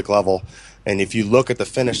Olympic level, and if you look at the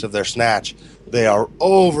finish of their snatch, they are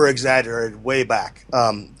over-exaggerated way back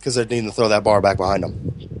because they're needing to throw that bar back behind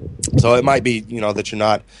them. So it might be,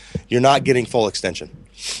 that you're not getting full extension,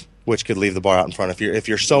 which could leave the bar out in front. If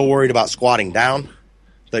you're so worried about squatting down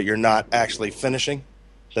that you're not actually finishing,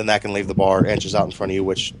 then that can leave the bar inches out in front of you,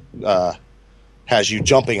 which has you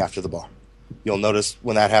jumping after the bar. You'll notice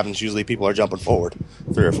when that happens, usually people are jumping forward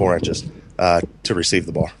 3 or 4 inches to receive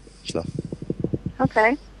the bar. So.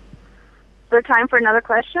 Okay. Is there time for another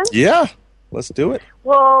question? Yeah, let's do it.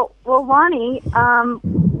 Well, Lonnie,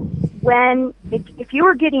 if you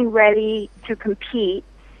were getting ready to compete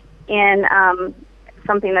in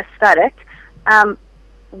something aesthetic,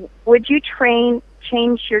 would you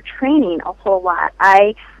change your training a whole lot?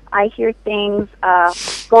 I hear things,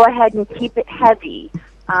 go ahead and keep it heavy.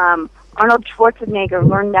 Arnold Schwarzenegger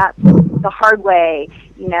learned that the hard way,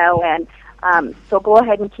 and so go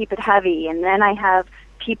ahead and keep it heavy. And then I have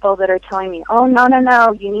people that are telling me, oh,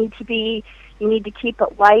 no, you need to keep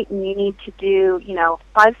it light, and you need to do,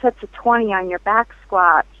 5 sets of 20 on your back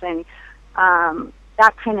squats and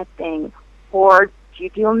that kind of thing. Or do you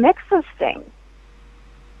do a mix of things?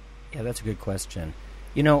 Yeah, that's a good question.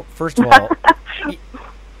 First of all,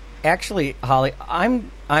 actually, Holly,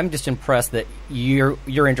 I'm just impressed that you're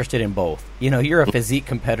interested in both. You're a physique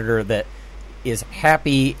competitor that is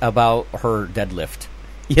happy about her deadlift.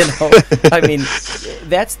 I mean,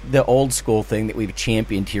 that's the old school thing that we've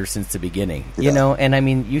championed here since the beginning. And I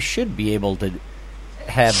mean, you should be able to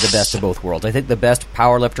have the best of both worlds. I think the best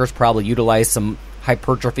powerlifters probably utilize some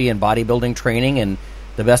hypertrophy and bodybuilding training, and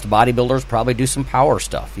the best bodybuilders probably do some power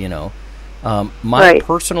stuff, you know. My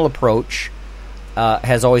personal approach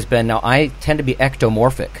has always been, now I tend to be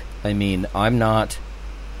ectomorphic. I mean, I'm not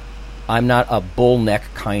a bull neck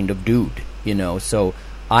kind of dude, you know, so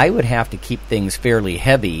I would have to keep things fairly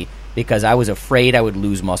heavy because I was afraid I would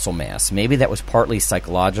lose muscle mass. Maybe that was partly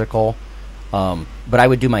psychological, but I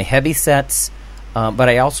would do my heavy sets. But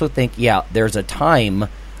I also think, there's a time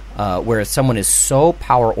where someone is so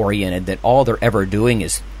power-oriented that all they're ever doing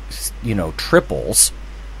is, you know, triples.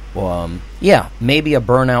 Maybe a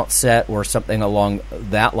burnout set or something along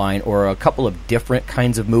that line, or a couple of different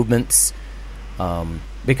kinds of movements.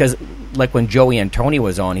 Because, like when Joey Antonio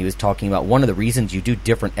was on, he was talking about one of the reasons you do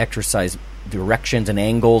different exercise directions and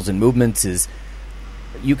angles and movements is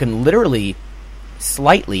you can literally,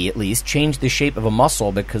 slightly at least, change the shape of a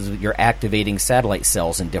muscle because you're activating satellite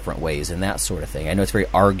cells in different ways and that sort of thing. I know it's very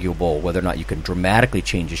arguable whether or not you can dramatically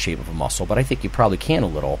change the shape of a muscle, but I think you probably can a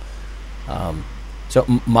little. So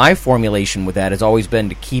my formulation with that has always been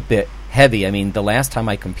to keep it heavy. I mean, the last time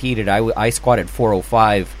I competed, I squatted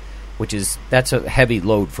 405, that's a heavy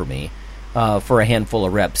load for me, for a handful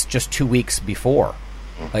of reps just 2 weeks before.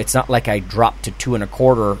 It's not like I dropped to 2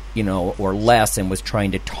 1/4, you know, or less and was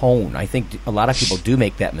trying to tone. I think a lot of people do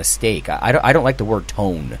make that mistake. I don't like the word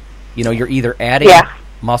tone. You know, you're either adding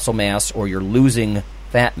muscle mass or you're losing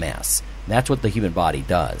fat mass. That's what the human body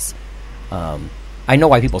does. I know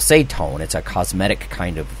why people say tone. It's a cosmetic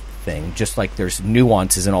kind of thing, just like there's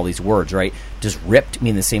nuances in all these words, right? Does ripped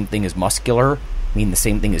mean the same thing as muscular, mean the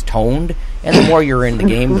same thing as toned? And the more you're in the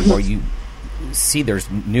game, the more you see there's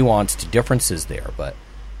nuanced differences there. But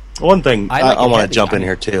one thing I want to jump in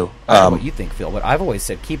here too. I don't know what you think, Phil, but I've always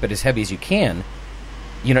said keep it as heavy as you can.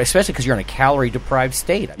 You know, especially because you're in a calorie deprived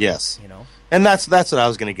state. Yes, you know, and that's what I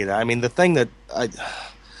was going to get at. I mean, the thing that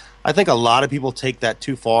I think a lot of people take that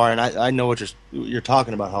too far, and I know what you're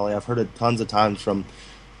talking about, Holly. I've heard it tons of times from,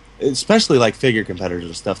 especially like figure competitors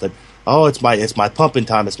and stuff, that it's my pumping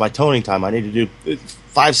time, it's my toning time. I need to do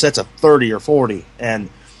 5 sets of 30 or 40,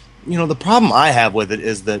 and you know the problem I have with it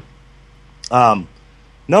is that,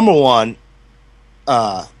 number one,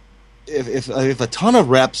 if a ton of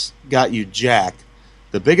reps got you jacked,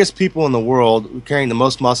 the biggest people in the world carrying the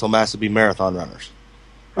most muscle mass would be marathon runners,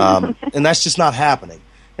 and that's just not happening.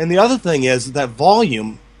 And the other thing is that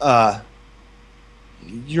volume,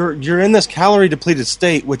 you're in this calorie depleted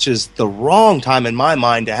state, which is the wrong time in my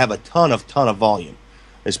mind to have a ton of volume,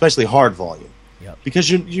 especially hard volume, because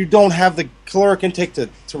you don't have the caloric intake to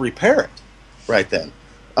repair it right then.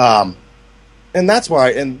 And that's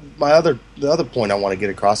why. And the other point I want to get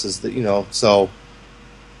across is that, you know, so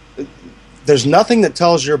there's nothing that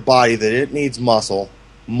tells your body that it needs muscle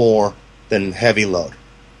more than heavy load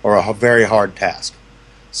or a very hard task.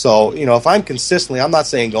 So, you know, if I'm consistently, I'm not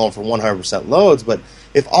saying going for 100% loads, but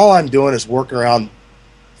if all I'm doing is working around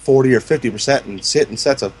 40 or 50% and hitting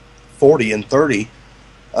sets of 40 and 30,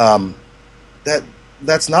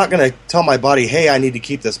 that's not going to tell my body, hey, I need to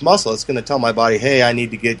keep this muscle. It's going to tell my body, hey, I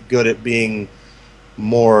need to get good at being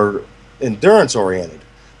more endurance oriented.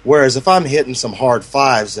 Whereas if I'm hitting some hard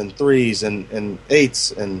 5s and 3s and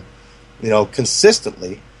 8s and, you know,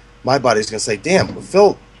 consistently, my body's going to say, damn,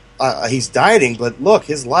 Phil, he's dieting, but look,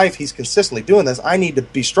 his life, he's consistently doing this. I need to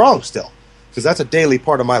be strong still, because that's a daily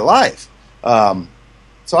part of my life.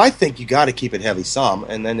 So I think you got to keep it heavy some,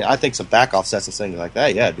 and then I think some back off sets and things like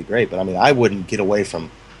that, it'd be great. But I mean, I wouldn't get away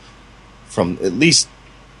from at least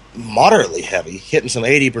moderately heavy, hitting some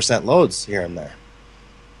 80% loads here and there.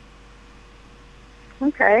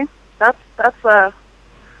 Okay, that's a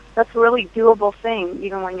really doable thing,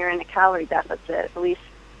 even when you're in a calorie deficit. At least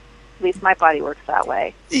my body works that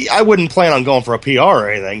way. I wouldn't plan on going for a PR or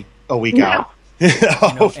anything a week out.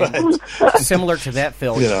 Similar to that,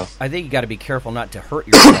 Phil, you know. I think you got to be careful not to hurt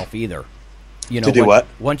yourself either. You know, to do what?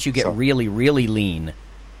 Once you get really, really lean,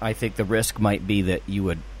 I think the risk might be that you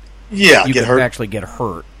would get hurt. Actually get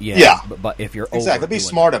hurt. But if you're exactly, be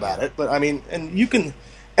smart about it. But I mean, and you can.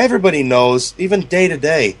 Everybody knows, even day to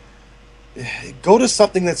day, go to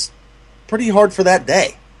something that's pretty hard for that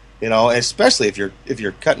day. You know, especially if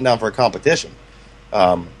you're cutting down for a competition,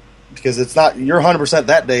 because it's not your 100%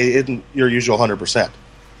 that day isn't your usual 100%.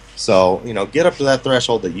 So, you know, get up to that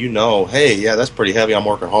threshold that you know, hey, yeah, that's pretty heavy. I'm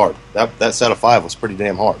working hard. That set of 5 was pretty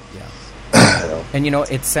damn hard. Yeah. You know? And you know,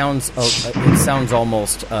 it sounds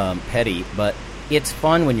almost petty, but it's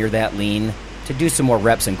fun when you're that lean to do some more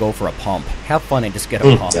reps and go for a pump. Have fun and just get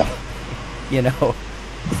a pump. Yeah. You know.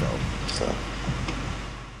 So.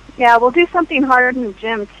 Yeah, we'll do something harder in the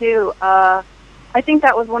gym too. I think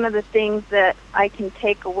that was one of the things that I can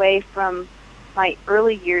take away from my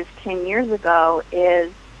early years 10 years ago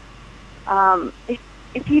is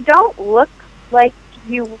if you don't look like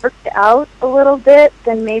you worked out a little bit,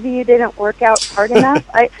 then maybe you didn't work out hard enough.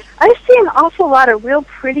 I see an awful lot of real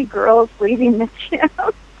pretty girls leaving the gym.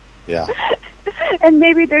 Yeah. And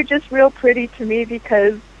maybe they're just real pretty to me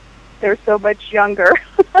because they're so much younger.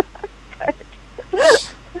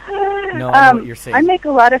 No, I know what you're saying. I make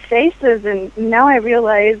a lot of faces, and now I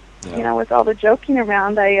realize, with all the joking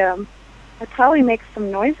around, I probably make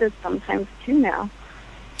some noises sometimes too now.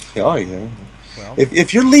 Oh, yeah. Well,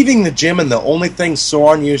 if you're leaving the gym and the only thing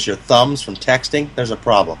sore on you is your thumbs from texting, there's a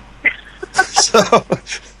problem.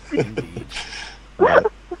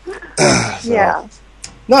 Yeah.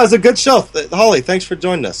 No, it was a good show. Holly, thanks for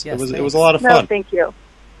joining us. Yes, it was a lot of fun. No, thank you.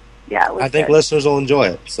 Yeah, it was I think good. listeners will enjoy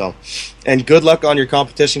it. So, and good luck on your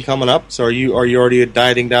competition coming up. So, are you already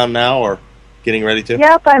dieting down now, or getting ready to?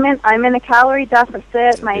 Yep, I'm in a calorie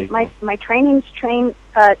deficit. My training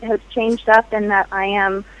has changed up in that I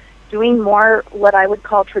am doing more what I would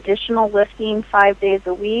call traditional lifting 5 days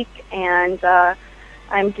a week, and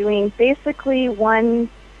I'm doing basically one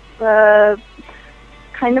kind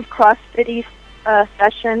of CrossFit-y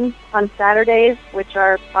session on Saturdays, which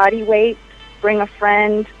are body weight, bring a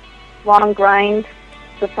friend, long grind.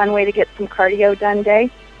 It's a fun way to get some cardio done day.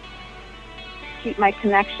 Keep my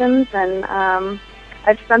connections, and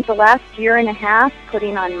I've spent the last year and a half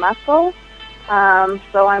putting on muscle,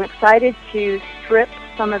 so I'm excited to strip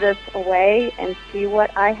some of this away and see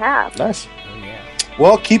what I have. Nice. Oh, yeah.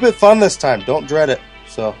 Well, keep it fun this time. Don't dread it.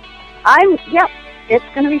 So. It's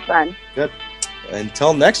going to be fun. Good.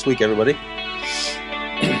 Until next week, everybody.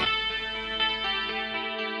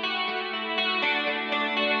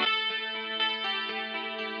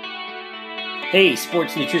 Hey,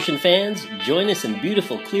 sports nutrition fans, join us in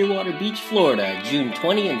beautiful Clearwater Beach, Florida, June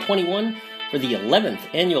 20 and 21 for the 11th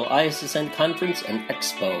Annual ISSN Conference and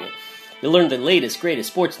Expo. You'll learn the latest,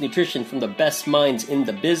 greatest sports nutrition from the best minds in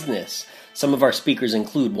the business. Some of our speakers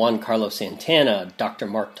include Juan Carlos Santana, Dr.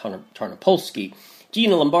 Mark Tarnopolsky,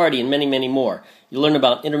 Gina Lombardi, and many, many more. You'll learn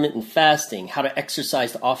about intermittent fasting, how to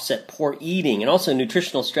exercise to offset poor eating, and also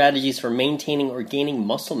nutritional strategies for maintaining or gaining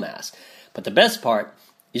muscle mass. But the best part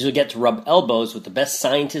is you'll get to rub elbows with the best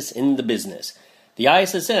scientists in the business. The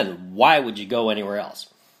ISSN, why would you go anywhere else?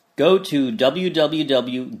 Go to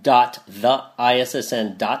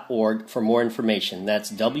www.theissn.org for more information.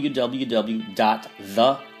 That's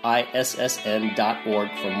www.theissn.org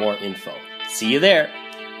for more info. See you there.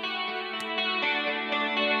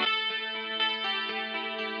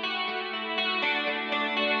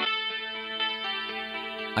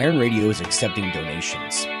 Iron Radio is accepting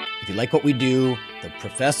donations. If you like what we do, the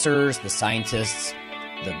professors, the scientists,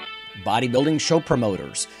 the bodybuilding show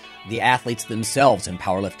promoters, the athletes themselves in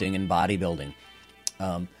powerlifting and bodybuilding,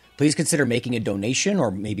 please consider making a donation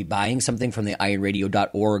or maybe buying something from the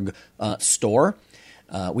ironradio.org store.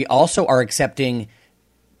 We also are accepting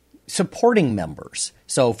supporting members.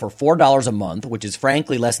 So for $4 a month, which is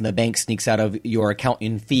frankly less than the bank sneaks out of your account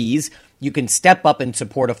in fees, you can step up and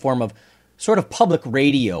support a form of sort of public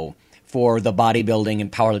radio for the bodybuilding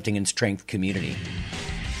and powerlifting and strength community.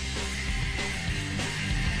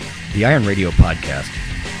 The Iron Radio podcast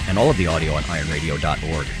and all of the audio on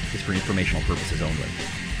ironradio.org is for informational purposes only.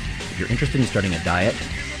 If you're interested in starting a diet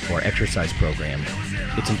or exercise program,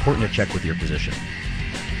 it's important to check with your physician.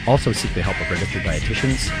 Also seek the help of registered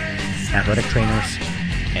dietitians, athletic trainers,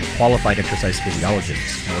 and qualified exercise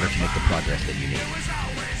physiologists in order to make the progress that you need.